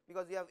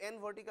 because you have n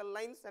vertical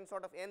lines and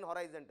sort of n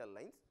horizontal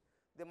lines,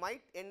 they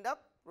might end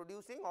up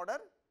producing order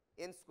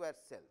n square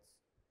cells,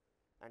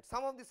 and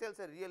some of the cells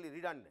are really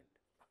redundant.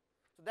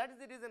 So, that is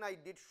the reason I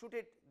did shoot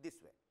it this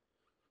way,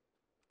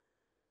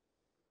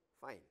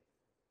 fine.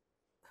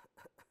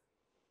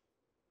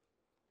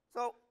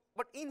 So,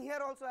 but in here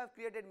also I have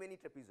created many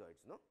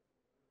trapezoids, no.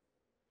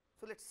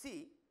 So, let us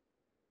see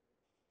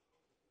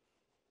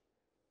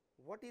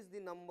what is the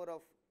number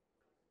of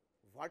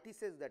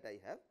vertices that I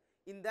have.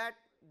 In that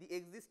the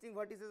existing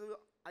vertices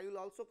I will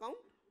also count,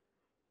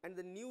 and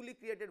the newly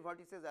created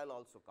vertices I will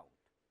also count,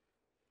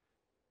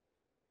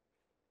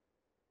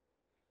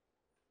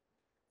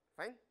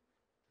 fine.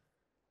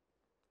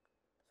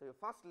 So, your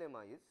first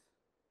lemma is,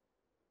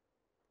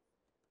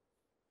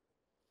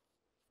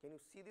 can you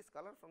see this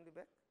color from the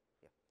back?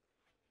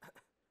 Yeah.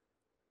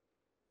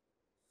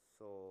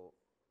 So,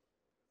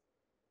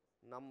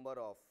 number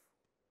of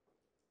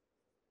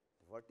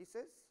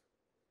vertices,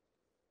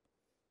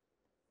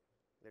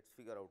 let us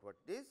figure out what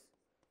it is,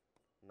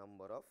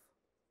 number of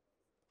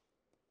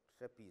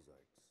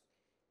trapezoids,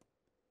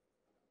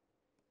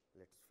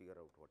 let us figure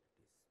out what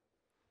it is.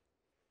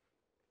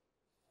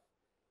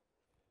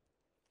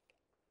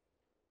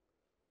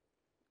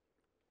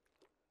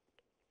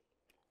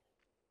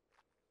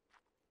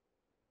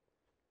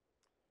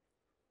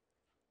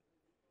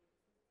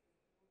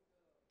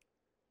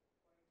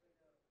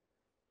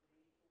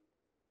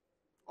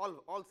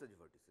 All such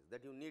vertices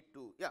that you need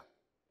to, yeah.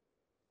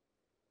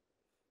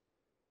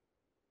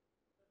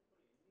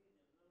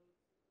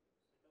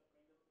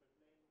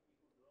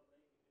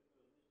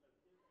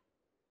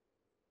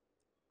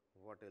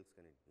 What else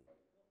can it be?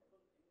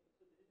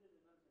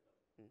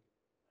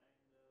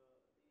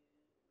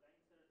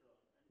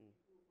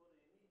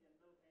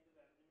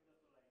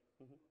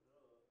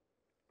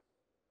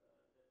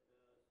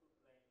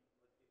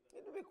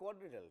 It will be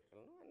quadrilateral,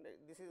 no? And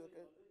this is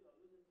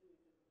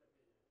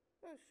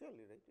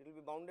surely, right. It will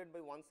be bounded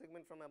by one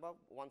segment from above,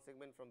 one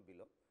segment from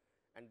below,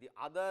 and the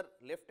other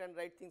left and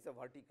right things are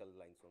vertical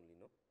lines only,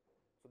 no.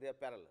 So, they are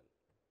parallel,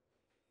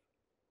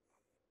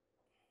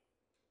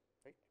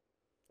 right.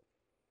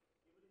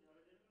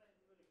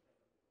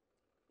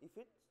 If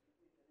it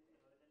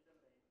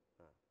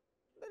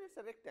then it is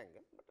a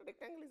rectangle, but a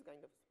rectangle is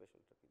kind of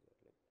special trapezoid,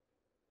 right.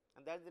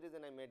 And that is the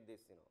reason I made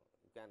this,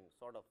 you can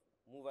sort of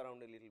move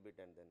around a little bit,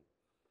 and then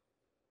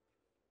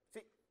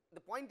see,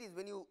 the point is,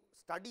 when you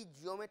study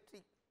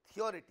geometry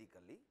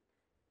theoretically,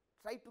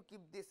 try to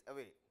keep this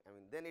away. I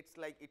mean, then it is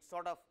like it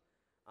sort of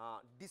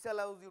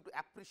disallows you to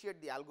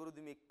appreciate the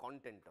algorithmic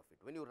content of it.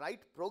 When you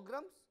write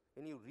programs,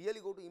 when you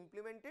really go to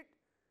implement it,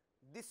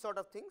 this sort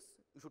of things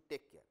you should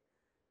take care.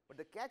 But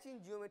the catch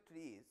in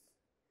geometry is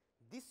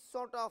this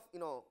sort of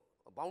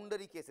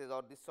boundary cases,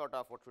 or this sort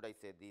of, what should I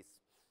say, this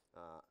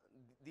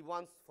the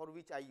ones for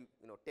which I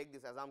take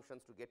these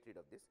assumptions to get rid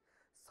of this,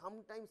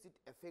 sometimes it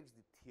affects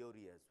the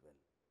theory as well.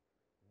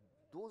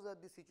 Those are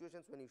the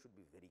situations when you should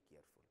be very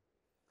careful.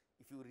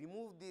 If you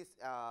remove this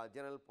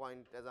general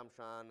point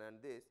assumption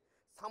and this,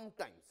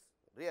 sometimes,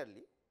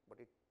 rarely, but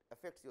it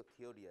affects your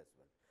theory as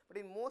well. But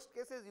in most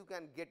cases you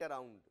can get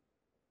around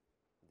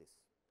this.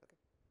 Okay.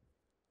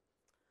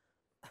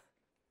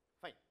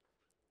 Fine.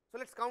 So,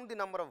 let us count the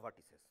number of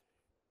vertices.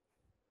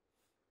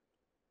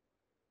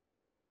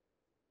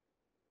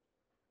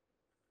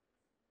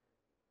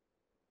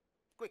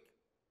 Quick,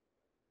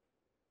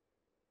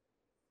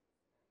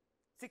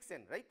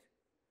 6n, right?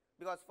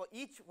 Because for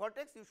each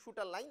vertex you shoot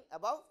a line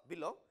above,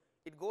 below,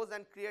 it goes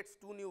and creates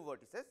 2 new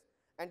vertices,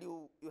 and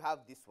you have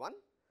this one.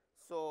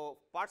 So,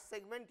 per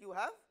segment you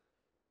have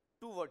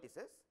 2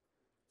 vertices.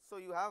 So,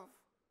 you have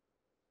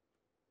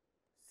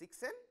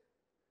 6n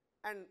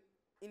and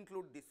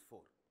include this 4,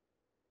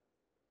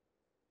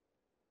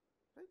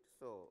 right.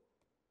 So,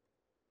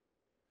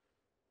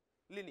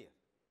 linear,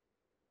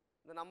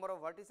 the number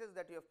of vertices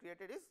that you have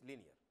created is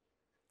linear.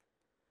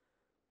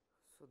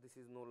 So, this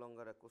is no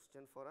longer a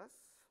question for us.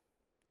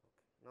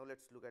 Okay. Now, let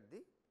us look at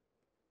the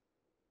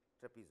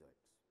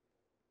trapezoids.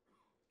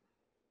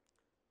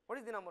 What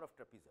is the number of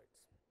trapezoids?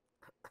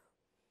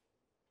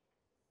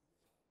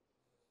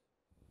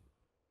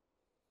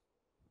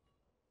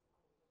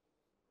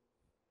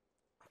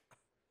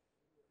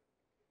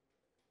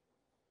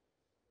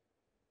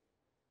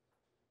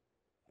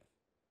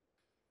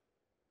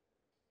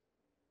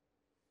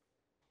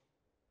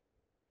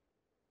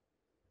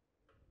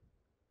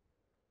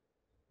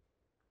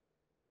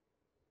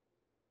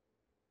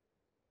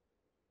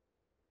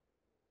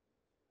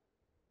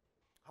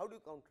 How do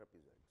you count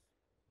trapezoids?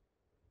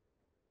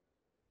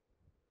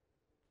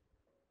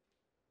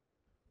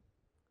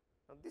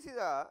 Now, this is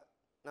a,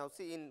 now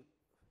see, in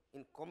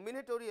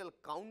combinatorial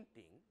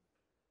counting,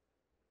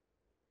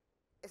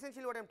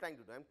 essentially what I am trying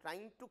to do, I am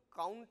trying to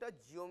count a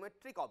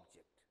geometric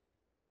object.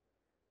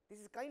 This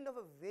is kind of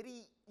a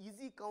very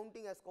easy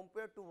counting as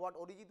compared to what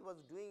Arijit was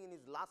doing in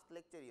his last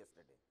lecture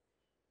yesterday.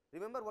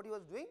 Remember what he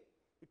was doing?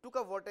 He took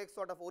a vertex,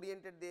 sort of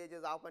oriented the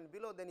edges up and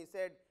below, then he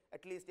said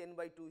at least n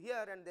by 2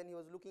 here, and then he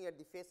was looking at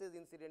the faces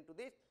incident to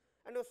this,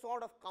 and he was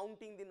sort of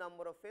counting the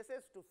number of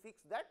faces to fix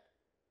that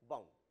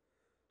bound.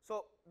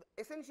 So, the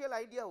essential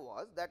idea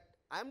was that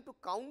I am to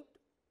count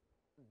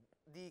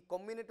the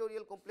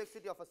combinatorial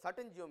complexity of a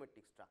certain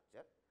geometric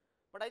structure,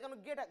 but I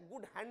cannot get a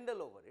good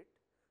handle over it.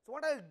 So,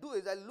 what I will do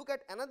is I will look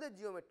at another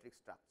geometric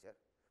structure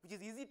which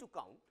is easy to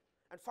count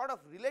and sort of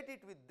relate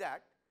it with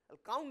that. I will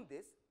count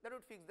this, that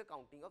would fix the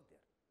counting of there.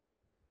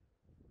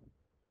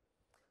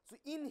 So,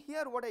 in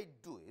here what I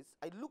do is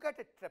I look at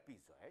a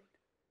trapezoid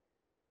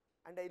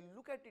and I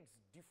look at its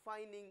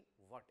defining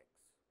vertex.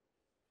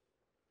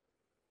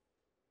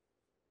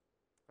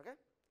 Okay.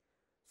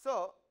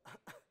 So,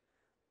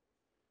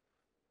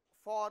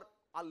 for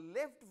a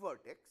left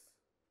vertex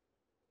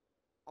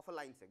of a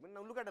line segment,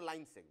 now look at a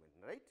line segment,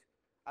 right.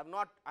 I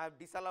have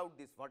disallowed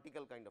this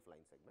vertical kind of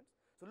line segments.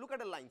 So, look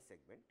at a line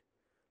segment,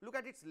 look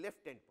at its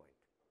left end point.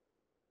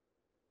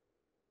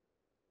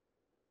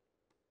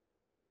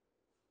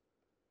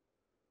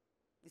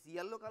 This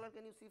yellow color,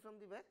 can you see from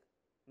the back?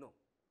 No.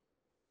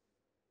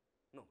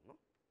 No. Okay.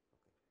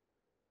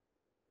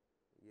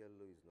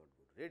 Yellow is not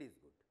good, red is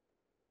good.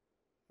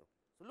 Okay.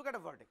 So, look at a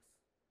vertex,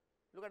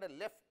 look at a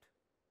left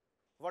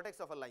vertex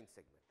of a line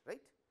segment,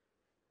 right.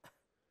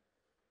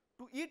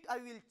 To it I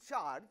will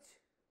charge,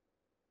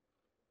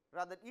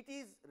 rather it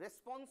is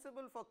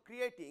responsible for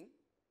creating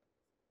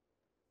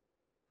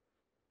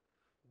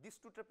these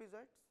 2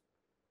 trapezoids,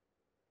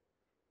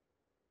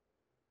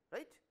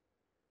 right,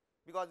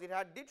 because it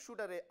did shoot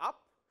a ray up,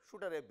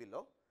 shoot a ray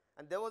below,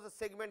 and there was a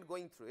segment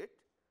going through it.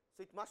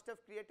 So, it must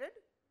have created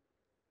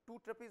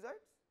 2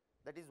 trapezoids,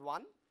 that is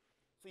 1.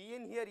 So,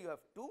 in here you have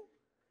 2,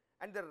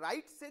 and the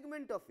right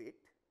segment of it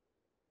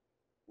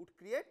would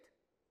create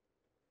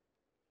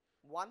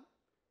 1,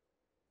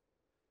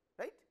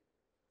 right,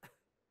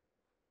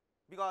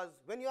 because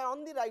when you are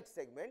on the right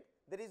segment,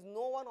 there is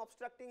no one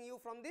obstructing you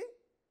from the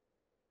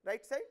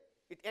right side,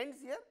 it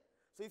ends here.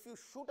 So, if you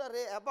shoot a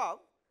ray above,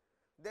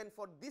 then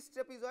for this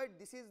trapezoid,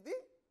 this is the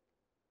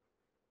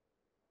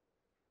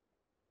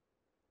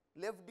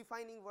left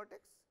defining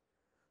vertex.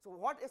 So,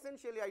 what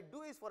essentially I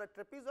do is, for a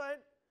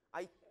trapezoid,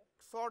 I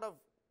sort of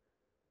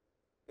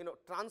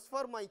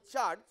transfer my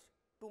charge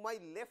to my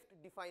left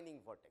defining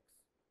vertex.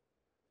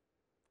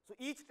 So,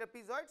 each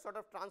trapezoid sort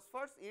of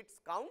transfers its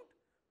count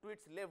to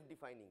its left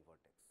defining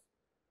vertex.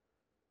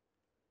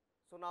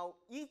 So, now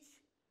each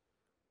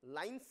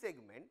line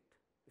segment,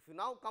 if you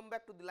now come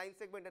back to the line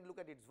segment and look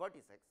at its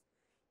vertices,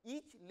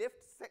 each left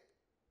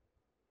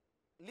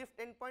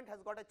end point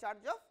has got a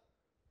charge of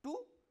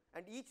 2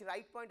 and each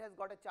right point has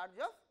got a charge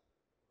of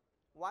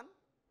 1.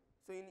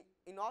 So,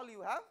 in all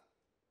you have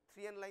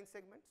 3n line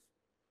segments,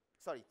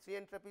 sorry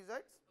 3n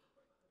trapezoids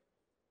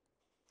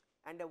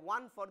and a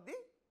 1 for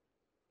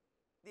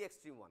the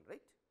extreme one,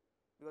 right,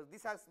 because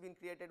this has been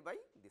created by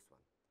this one.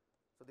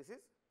 So, this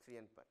is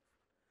 3n pi.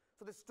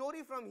 So, the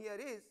story from here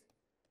is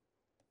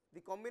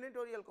the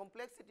combinatorial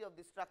complexity of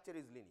the structure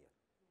is linear.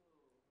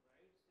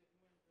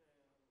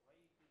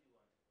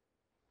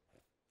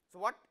 So,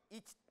 what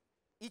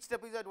each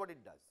trapezoid what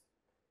it does?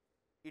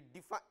 It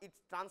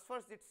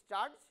transfers its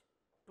charge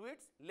to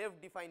its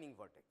left defining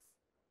vertex.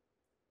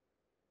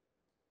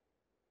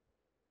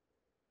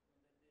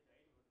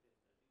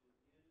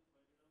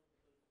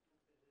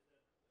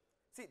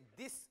 See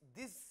this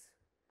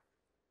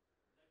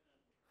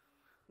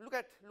look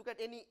at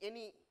any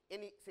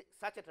say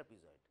such a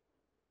trapezoid.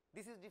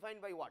 This is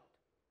defined by what?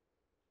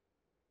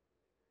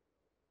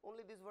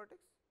 Only this vertex.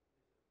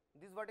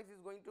 This vertex is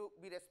going to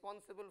be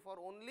responsible for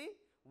only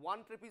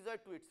one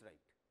trapezoid to its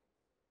right,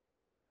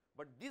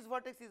 but this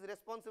vertex is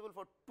responsible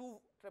for two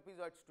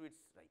trapezoids to its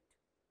right.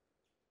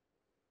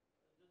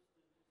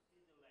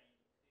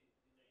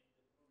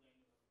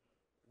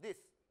 This,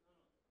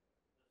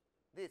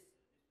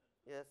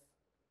 yes.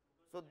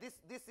 So, this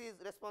is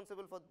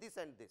responsible for this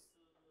and this.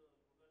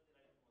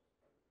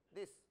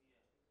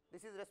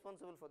 This is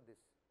responsible for this.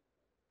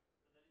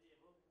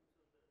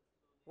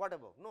 What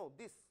above? No,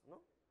 this, no.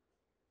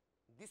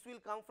 This will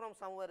come from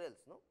somewhere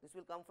else, no. This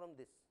will come from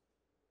this.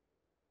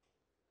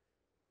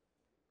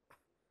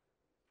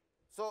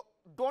 So,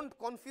 do not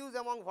confuse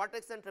among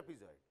vertex and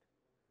trapezoid.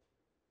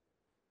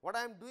 What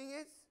I am doing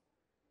is,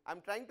 I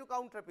am trying to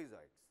count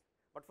trapezoids,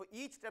 but for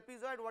each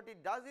trapezoid what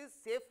it does is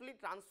safely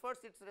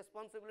transfers its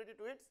responsibility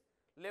to its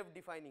left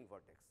defining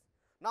vertex.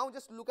 Now,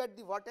 just look at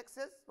the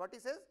vertexes,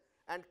 vertices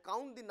and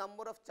count the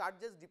number of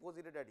charges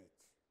deposited at each.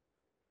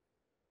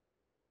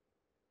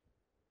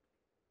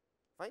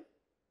 Fine.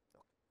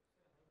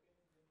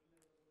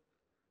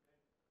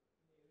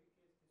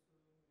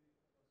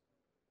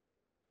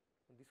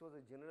 This was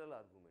a general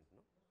argument,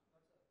 no?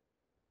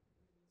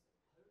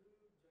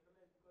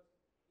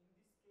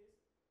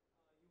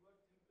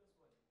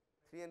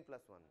 3n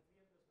plus 1.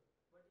 But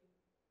in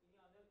any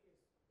other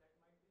case, that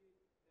might be that this will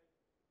not come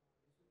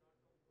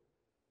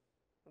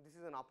to. This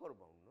is an upper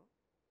bound, no?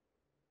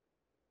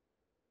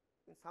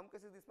 In some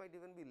cases, this might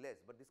even be less,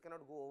 but this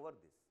cannot go over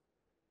this.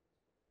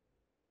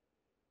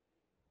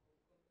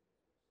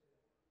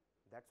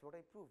 That is what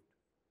I proved.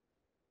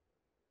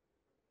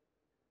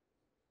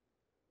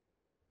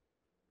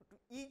 To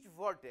each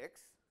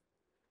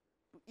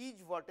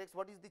vertex,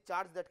 what is the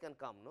charge that can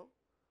come? No,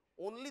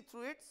 only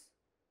through its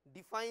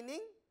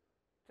defining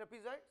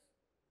trapezoids.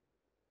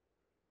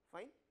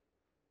 Fine,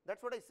 that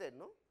is what I said.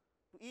 No,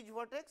 to each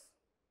vertex,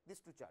 these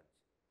two charge.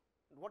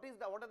 What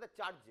are the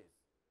charges?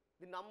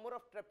 The number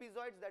of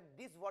trapezoids that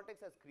this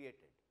vertex has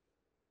created,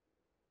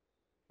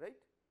 right?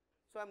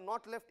 So, I am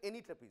not left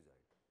any trapezoid.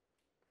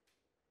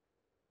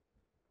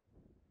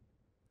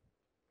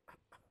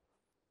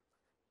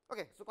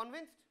 Okay, so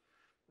convinced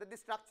that the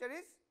structure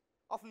is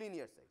of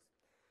linear size.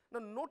 Now,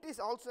 notice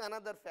also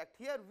another fact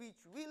here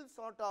which will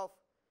sort of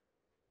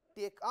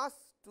take us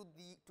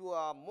to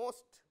a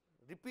most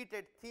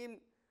repeated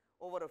theme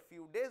over a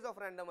few days of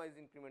randomized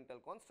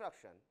incremental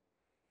construction.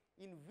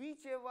 In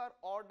whichever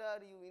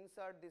order you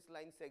insert these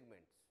line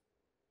segments,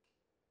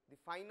 the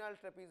final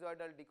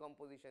trapezoidal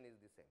decomposition is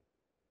the same.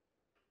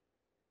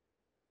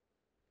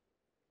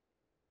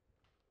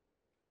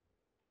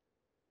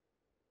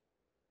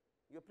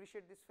 You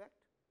appreciate this fact?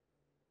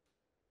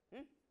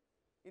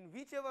 In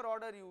whichever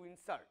order you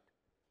insert,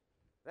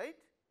 right?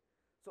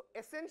 So,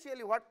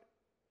 essentially what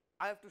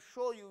I have to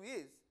show you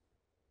is,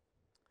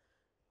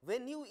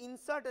 when you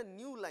insert a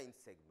new line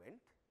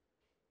segment,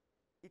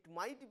 it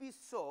might be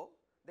so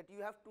that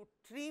you have to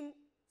trim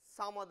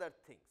some other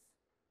things,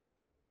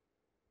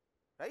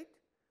 right,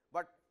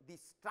 but the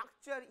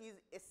structure is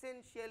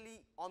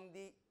essentially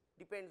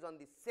depends on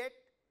the set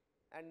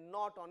and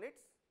not on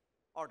its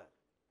order.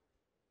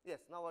 Yes,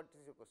 now what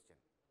is your question?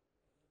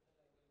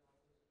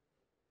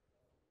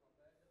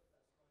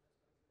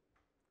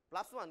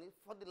 Plus 1 is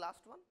for the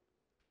last one.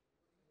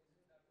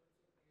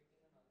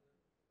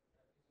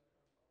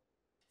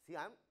 See,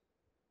 I am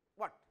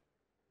what?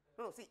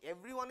 No, see,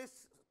 everyone is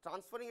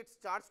transferring its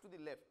charge to the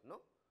left,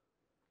 no.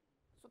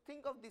 So,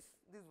 think of this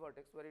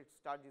vertex where its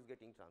charge is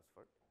getting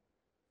transferred.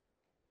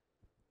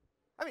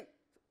 I mean,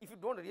 if you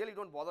really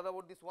don't bother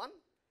about this one,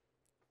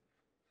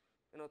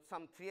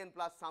 some 3n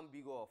plus some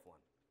big O of 1.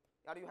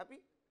 Are you happy?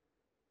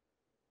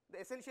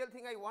 The essential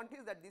thing I want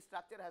is that this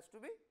structure has to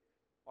be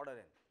order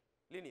n,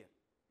 linear.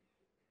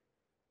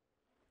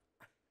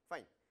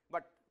 Fine,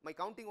 but my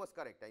counting was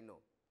correct, I know.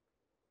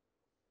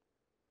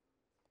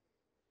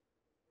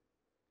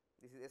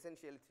 This is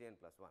essentially 3n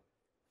plus 1.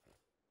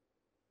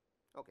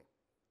 Okay.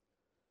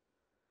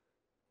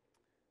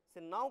 So,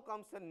 now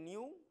comes a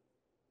new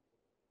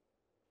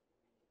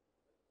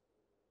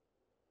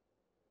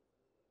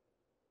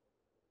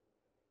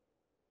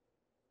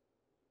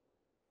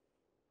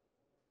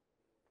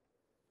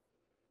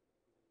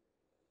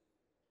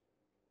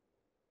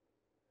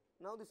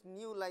now this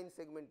new line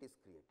segment is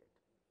created.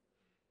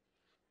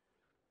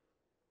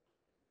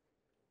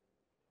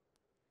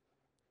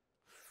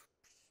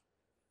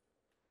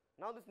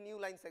 Now, this new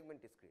line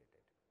segment is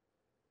created.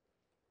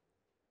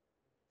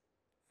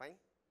 fine.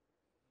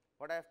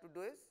 What I have to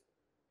do is,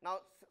 now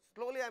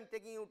slowly I am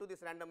taking you to this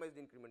randomized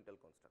incremental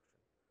construction.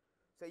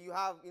 So, you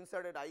have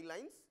inserted I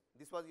lines,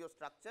 this was your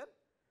structure,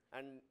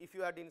 and if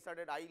you had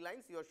inserted I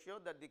lines, you are sure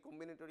that the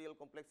combinatorial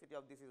complexity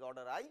of this is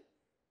order I.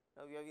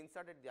 Now, you have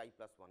inserted the I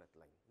plus 1th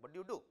line. What do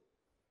you do?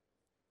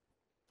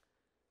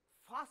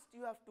 First,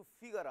 you have to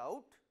figure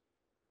out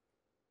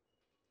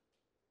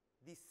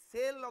the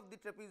cell of the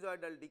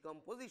trapezoidal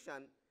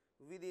decomposition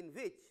within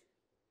which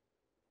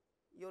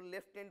your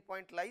left end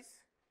point lies,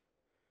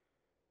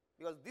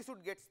 because this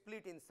would get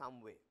split in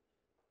some way.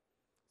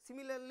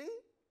 Similarly,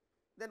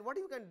 then what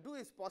you can do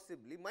is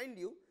possibly, mind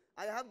you,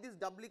 I have this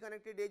doubly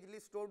connected edge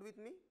list stored with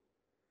me.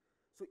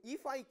 So,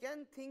 if I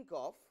can think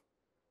of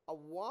a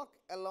walk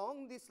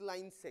along this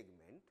line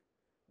segment,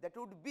 that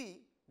would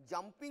be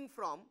jumping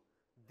from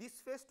this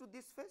face to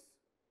this face.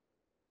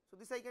 So,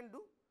 this I can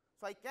do.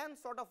 So, I can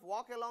sort of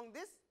walk along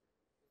this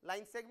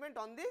line segment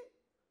on the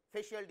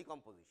facial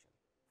decomposition,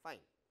 fine.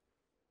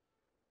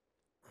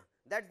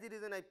 That is the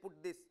reason I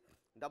put this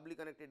doubly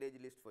connected edge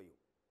list for you.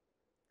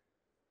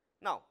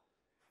 Now,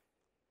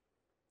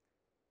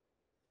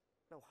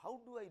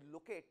 how do I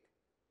locate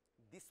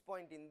this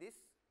point in this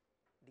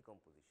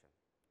decomposition?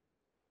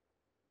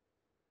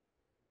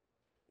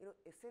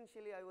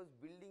 Essentially I was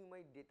building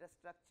my data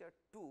structure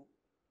to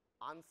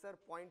answer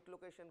point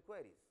location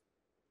queries,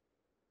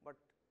 but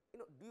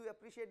do you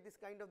appreciate this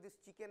kind of this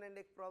chicken and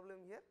egg problem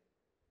here?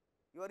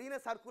 You are in a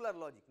circular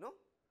logic, no?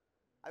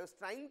 I was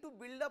trying to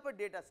build up a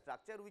data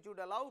structure which would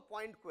allow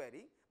point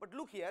query, but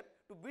look here,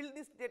 to build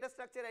this data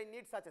structure I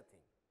need such a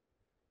thing.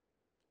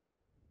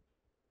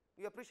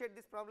 You appreciate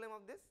this problem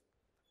of this?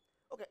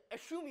 Okay,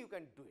 assume you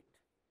can do it.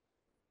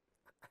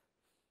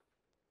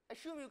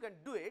 Assume you can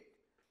do it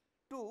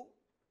to,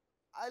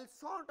 I will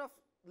sort of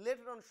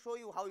later on show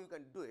you how you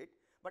can do it,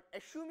 but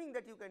assuming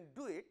that you can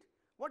do it,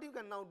 what you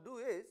can now do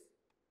is,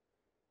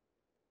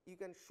 you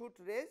can shoot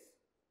rays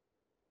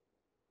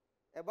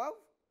above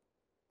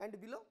and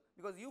below,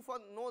 because you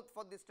know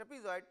for this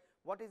trapezoid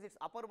what is its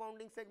upper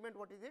bounding segment,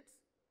 what is its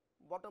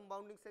bottom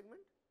bounding segment.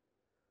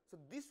 So,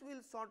 this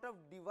will sort of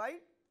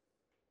divide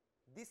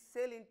this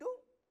cell into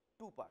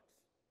two parts,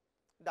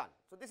 done.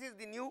 So, this is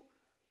the new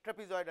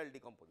trapezoidal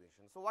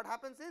decomposition. So, what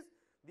happens is,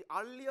 the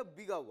earlier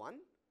bigger one,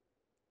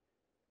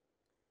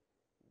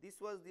 this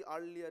was the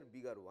earlier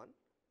bigger one,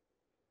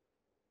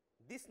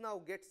 this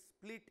now gets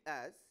split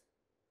as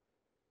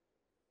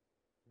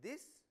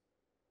this,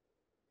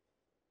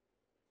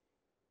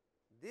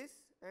 this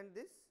and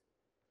this.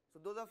 So,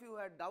 those of you who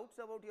had doubts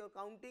about your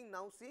counting,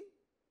 now see,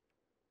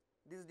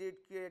 this did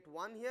create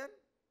 1 here,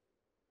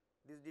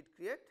 this did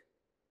create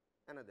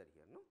another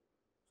here, no.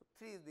 So,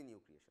 3 is the new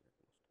creation at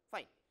most,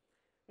 fine.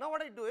 Now,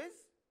 what I do is,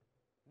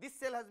 this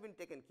cell has been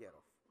taken care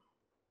of.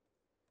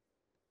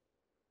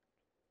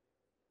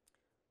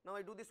 Now,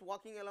 I do this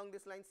walking along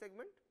this line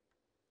segment,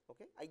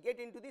 okay. I get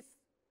into this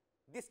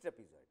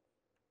trapezoid.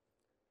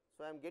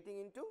 So, I am getting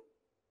into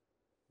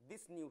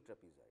this new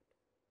trapezoid.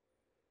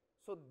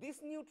 So, this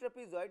new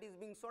trapezoid is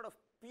being sort of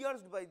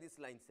pierced by this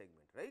line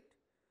segment, right.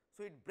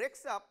 So, it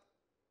breaks up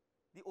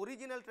the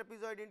original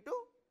trapezoid into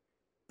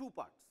two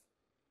parts,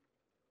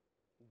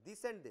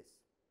 this and this.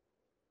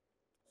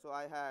 So,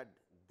 I had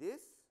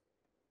this,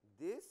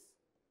 this,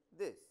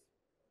 this,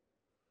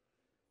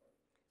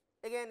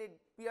 again it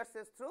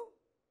pierces through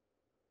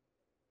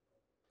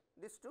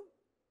this two,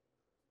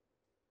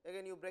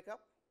 again you break up,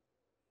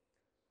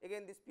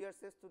 again this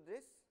pierces to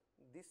this,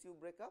 this you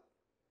break up,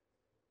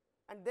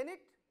 and then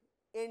it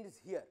ends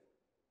here.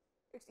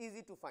 It is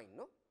easy to find,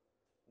 no.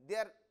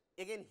 There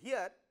again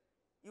here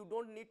you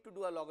do not need to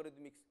do a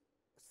logarithmic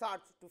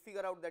search to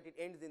figure out that it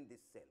ends in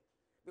this cell,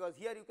 because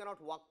here you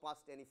cannot walk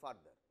past any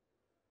further,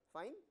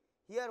 fine.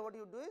 Here what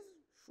you do is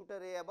shoot a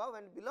ray above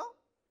and below,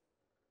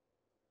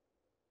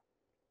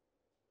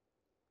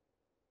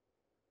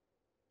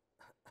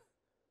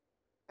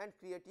 and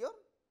create your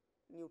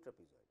new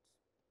trapezoids.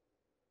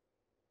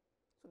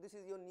 So, this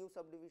is your new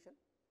subdivision.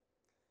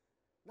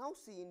 Now,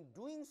 see, in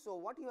doing so,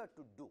 what you had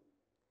to do?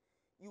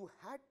 You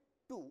had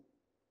to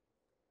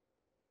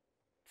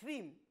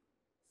trim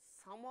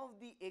some of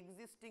the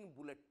existing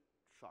bullet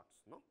shots,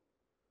 no.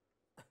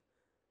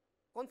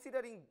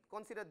 Consider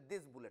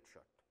this bullet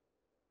shot.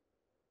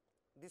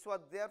 This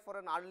was there for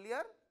an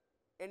earlier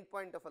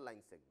endpoint of a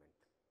line segment.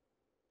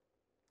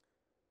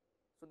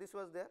 So, this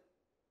was there,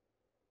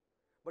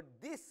 but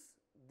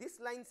this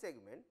line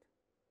segment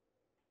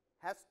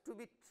has to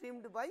be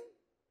trimmed by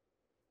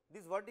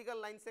this vertical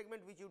line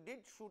segment which you did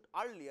shoot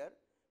earlier,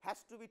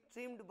 has to be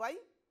trimmed by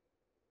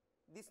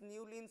this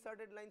newly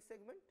inserted line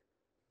segment,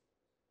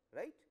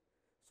 right.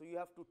 So, you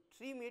have to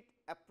trim it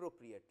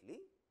appropriately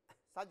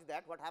such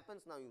that what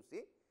happens now, you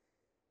see,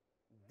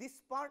 this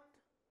part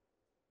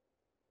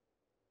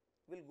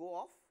will go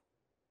off,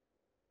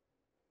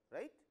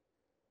 right,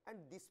 and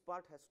this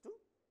part has to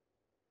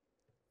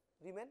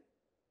remain,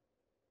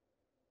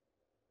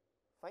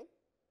 fine.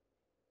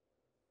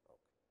 Okay.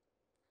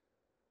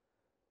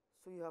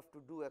 So, you have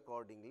to do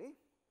accordingly,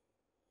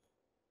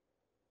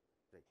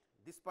 right.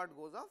 This part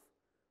goes off,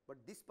 but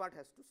this part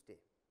has to stay.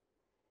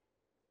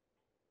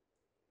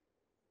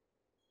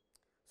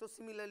 So,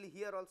 similarly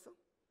here also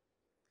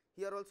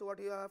what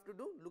you have to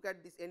do, look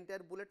at this entire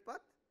bullet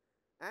path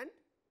and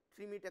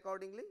trim it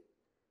accordingly.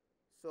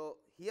 So,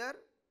 here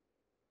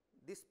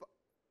this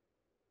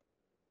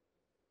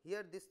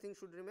thing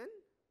should remain,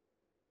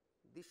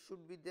 this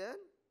should be there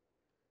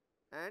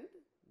and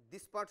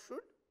this part should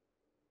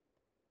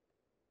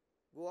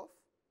go off.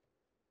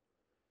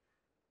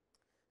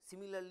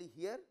 Similarly,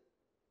 here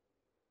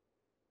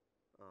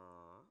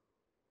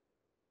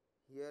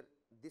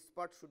this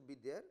part should be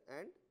there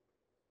and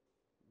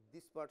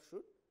this part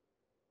should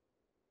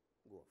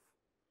go off,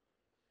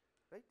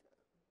 right.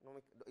 Now,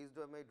 is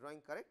my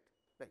drawing correct?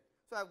 Right.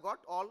 So, I have got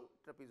all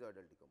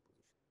trapezoidal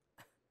decomposition.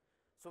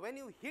 So, when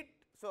you hit,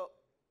 so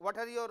what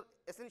are your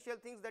essential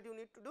things that you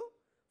need to do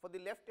for the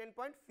left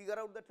endpoint? Figure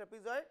out the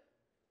trapezoid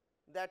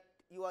that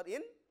you are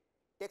in,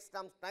 takes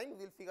some time,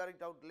 we will figure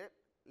it out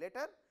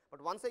later,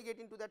 but once I get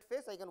into that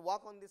phase I can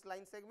walk on this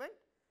line segment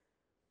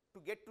to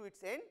get to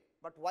its end,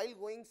 but while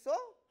going so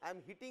I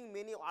am hitting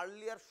many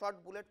earlier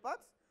short bullet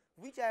paths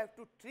which I have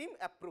to trim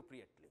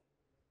appropriately.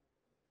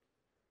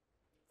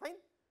 Fine.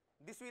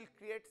 This will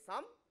create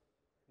some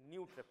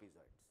new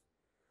trapezoids.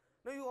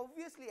 Now, you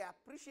obviously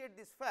appreciate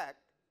this fact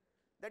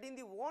that in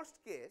the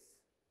worst case,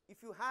 if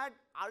you had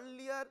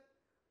earlier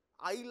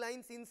I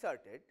lines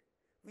inserted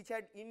which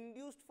had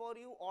induced for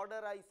you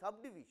order I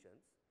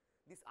subdivisions,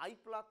 this I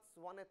plus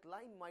 1th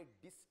line might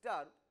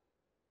disturb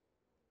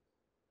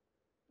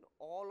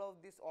all of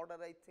these order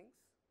I things.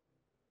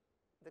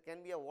 There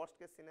can be a worst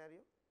case scenario,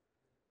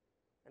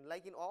 and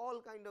like in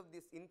all kind of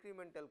this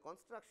incremental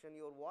construction,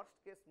 your worst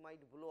case might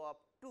blow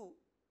up to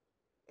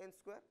n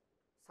square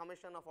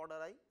summation of order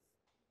I.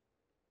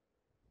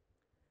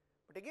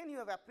 But again you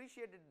have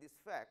appreciated this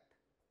fact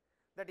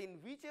that in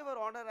whichever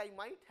order I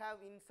might have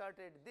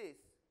inserted this,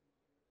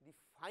 the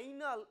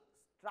final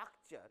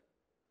structure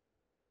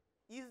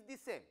is the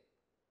same,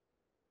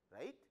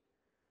 right.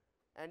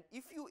 And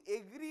if you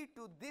agree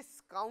to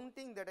this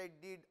counting that I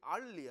did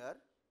earlier,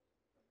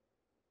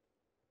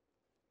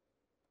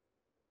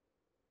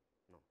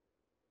 no,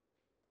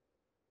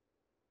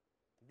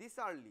 this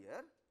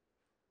earlier,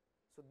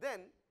 so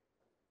then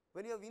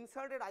when you have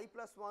inserted I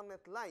plus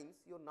 1th lines,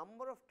 your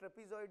number of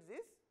trapezoids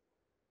is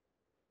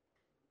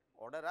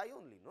order I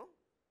only, no.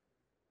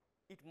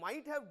 It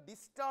might have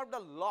disturbed a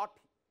lot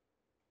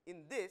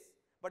in this,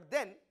 but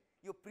then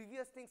your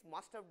previous things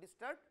must have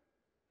disturbed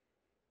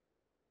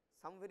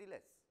some very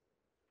less.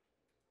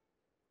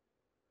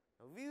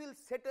 Now, we will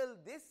settle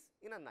this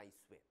in a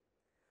nice way.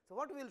 So,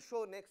 what we will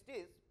show next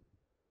is,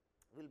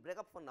 we will break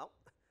up for now.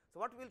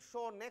 So, what we will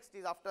show next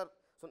is after,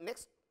 so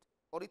next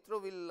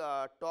Orithro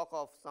will talk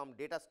of some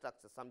data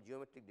structures, some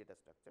geometric data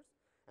structures,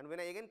 and when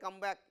I again come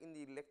back in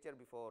the lecture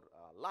before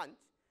lunch,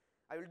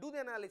 I will do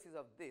the analysis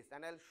of this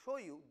and I will show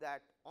you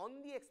that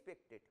on the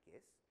expected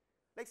case,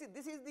 like see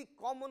this is the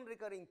common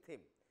recurring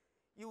theme.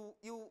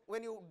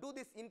 When you do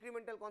this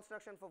incremental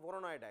construction for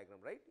Voronoi diagram,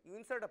 right, you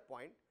insert a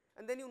point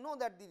and then you know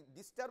that the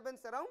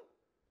disturbance around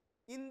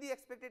in the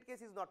expected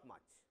case is not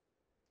much.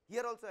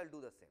 Here also I will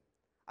do the same.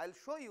 I will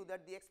show you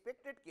that the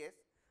expected case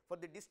for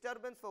the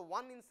disturbance for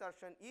one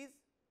insertion is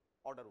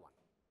order 1.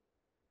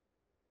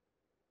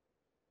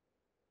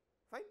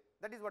 Fine,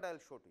 that is what I will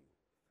show to you,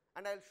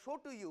 and I will show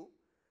to you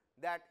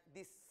that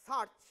this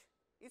search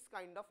is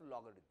kind of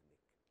logarithmic,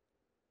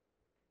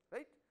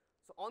 right.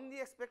 So, on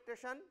the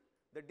expectation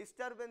the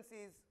disturbance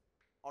is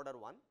order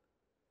 1,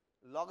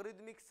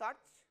 logarithmic search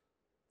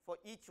for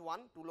each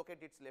one to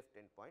locate its left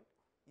endpoint,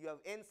 you have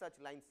n such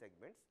line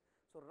segments.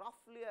 So,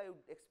 roughly I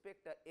would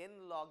expect a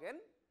n log n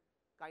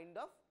kind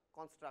of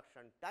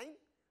construction time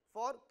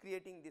for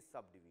creating this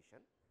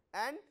subdivision,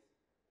 and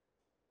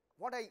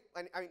what I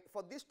mean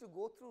for this to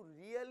go through,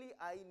 really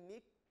I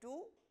need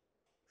to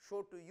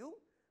show to you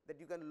that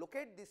you can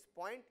locate this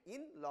point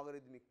in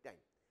logarithmic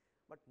time.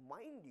 But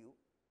mind you,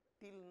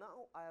 till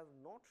now I have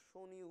not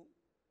shown you,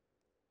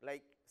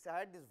 like say I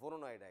had this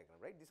Voronoi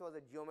diagram, right, this was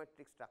a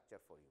geometric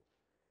structure for you.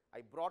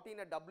 I brought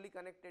in a doubly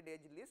connected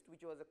edge list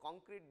which was a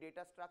concrete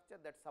data structure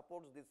that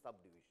supports this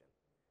subdivision.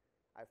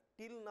 I have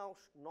till now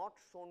not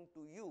shown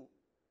to you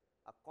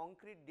a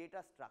concrete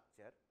data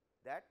structure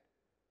that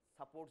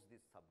supports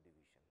this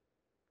subdivision.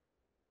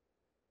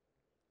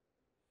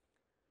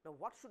 Now,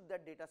 what should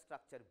that data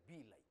structure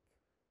be like?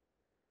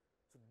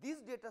 So,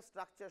 this data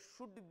structure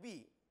should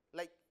be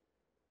like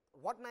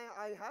what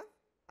I have?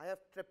 I have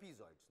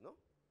trapezoids, no.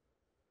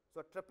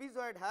 So, a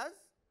trapezoid has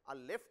a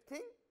left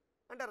thing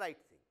and a right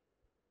thing.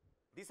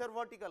 These are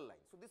vertical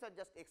lines. So, these are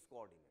just x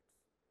coordinates,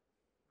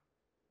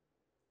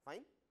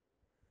 fine.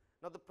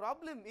 Now, the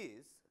problem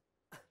is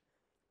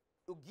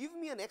to give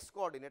me an x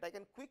coordinate, I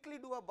can quickly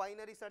do a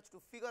binary search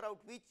to figure out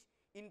which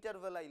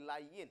interval I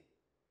lie in,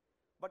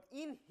 but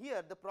in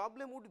here the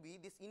problem would be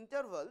these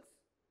intervals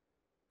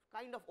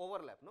kind of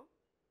overlap, no,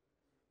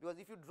 because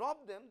if you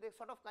drop them they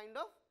sort of kind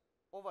of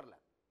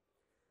overlap.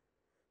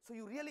 So,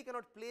 you really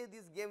cannot play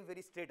this game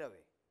very straight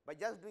away by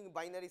just doing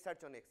binary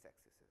search on x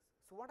axis.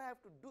 So, what I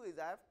have to do is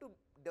I have to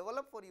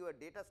develop for you a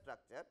data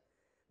structure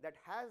that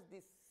has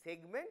these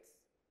segments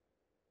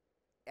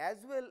as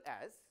well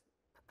as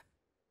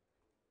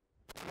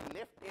the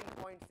left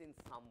endpoints in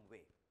some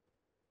way,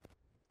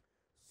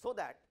 so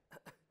that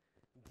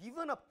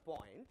given a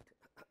point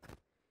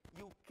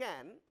you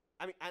can,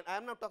 I mean I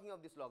am not talking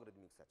of this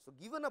logarithmic search. So,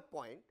 given a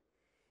point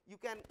you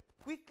can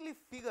quickly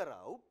figure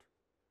out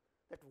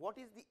that what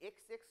is the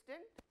x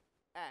extent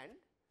and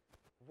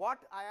what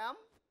I am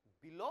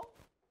below,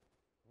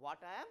 what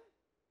I am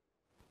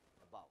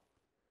above.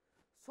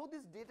 So,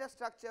 this data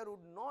structure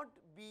would not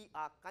be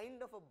a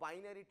kind of a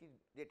binary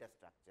data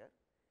structure,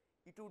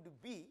 it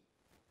would be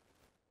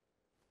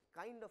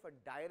kind of a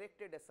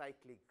directed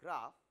acyclic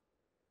graph,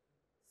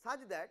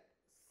 such that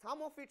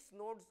some of its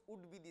nodes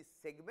would be the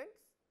segments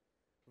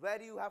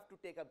where you have to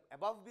take a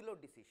above below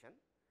decision.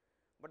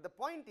 But the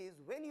point is,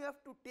 when you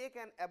have to take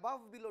an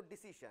above below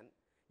decision,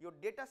 your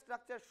data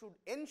structure should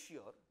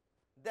ensure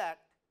that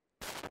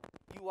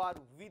you are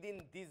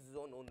within this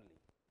zone only,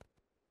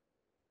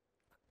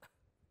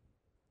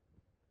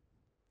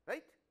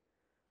 right.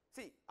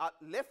 See, a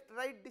left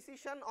right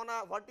decision on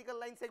a vertical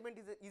line segment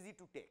is easy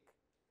to take,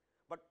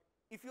 but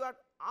if you are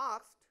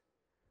asked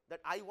that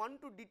I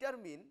want to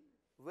determine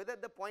whether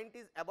the point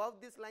is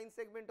above this line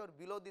segment or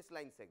below this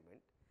line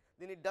segment,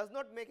 then it does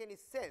not make any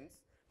sense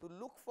to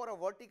look for a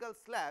vertical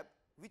slab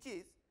which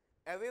is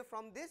away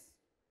from this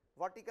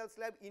vertical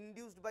slab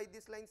induced by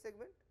this line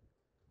segment.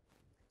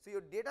 So,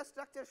 your data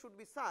structure should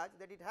be such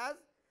that it has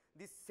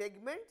these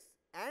segments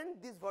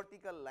and these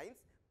vertical lines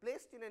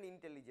placed in an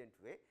intelligent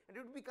way, and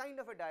it would be kind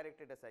of a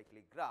directed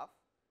acyclic graph,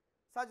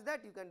 such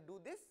that you can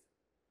do this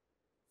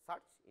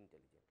search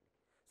intelligently.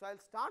 So, I will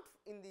start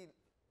in the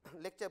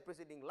lecture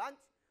preceding lunch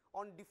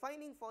on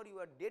defining for you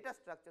a data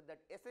structure that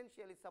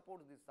essentially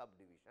supports this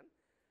subdivision,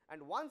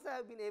 and once I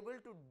have been able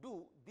to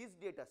do this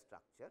data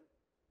structure,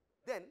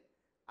 then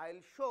I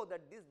will show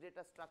that this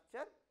data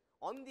structure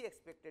on the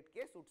expected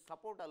case would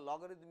support a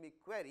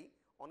logarithmic query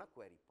on a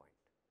query point.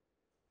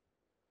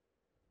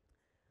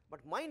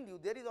 But mind you,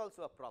 there is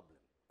also a problem.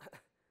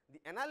 The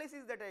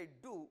analysis that I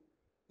do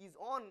is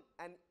on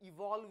an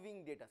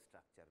evolving data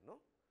structure. No,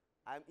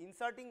 I am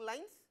inserting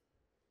lines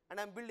and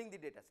I am building the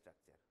data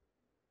structure.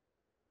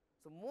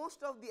 So,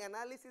 most of the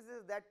analysis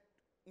that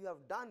you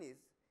have done is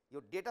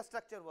your data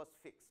structure was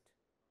fixed,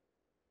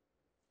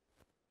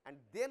 and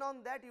then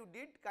on that you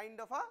did kind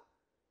of a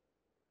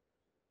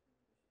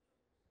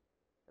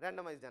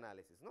randomized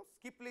analysis. No,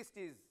 skip list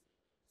is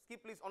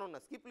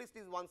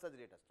one such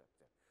data structure.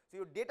 So,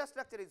 your data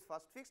structure is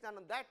first fixed and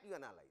on that you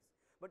analyze,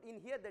 but in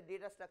here the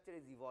data structure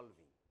is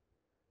evolving.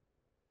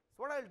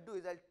 So, what I will do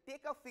is I will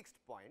take a fixed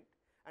point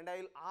and I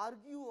will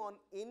argue on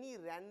any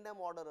random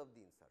order of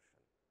the insertion.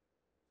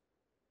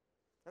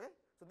 Okay.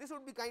 So, this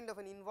would be kind of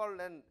an involved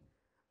and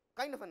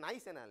kind of a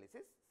nice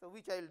analysis. So,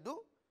 which I will do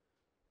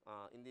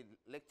in the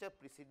lecture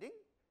preceding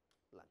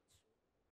lunch.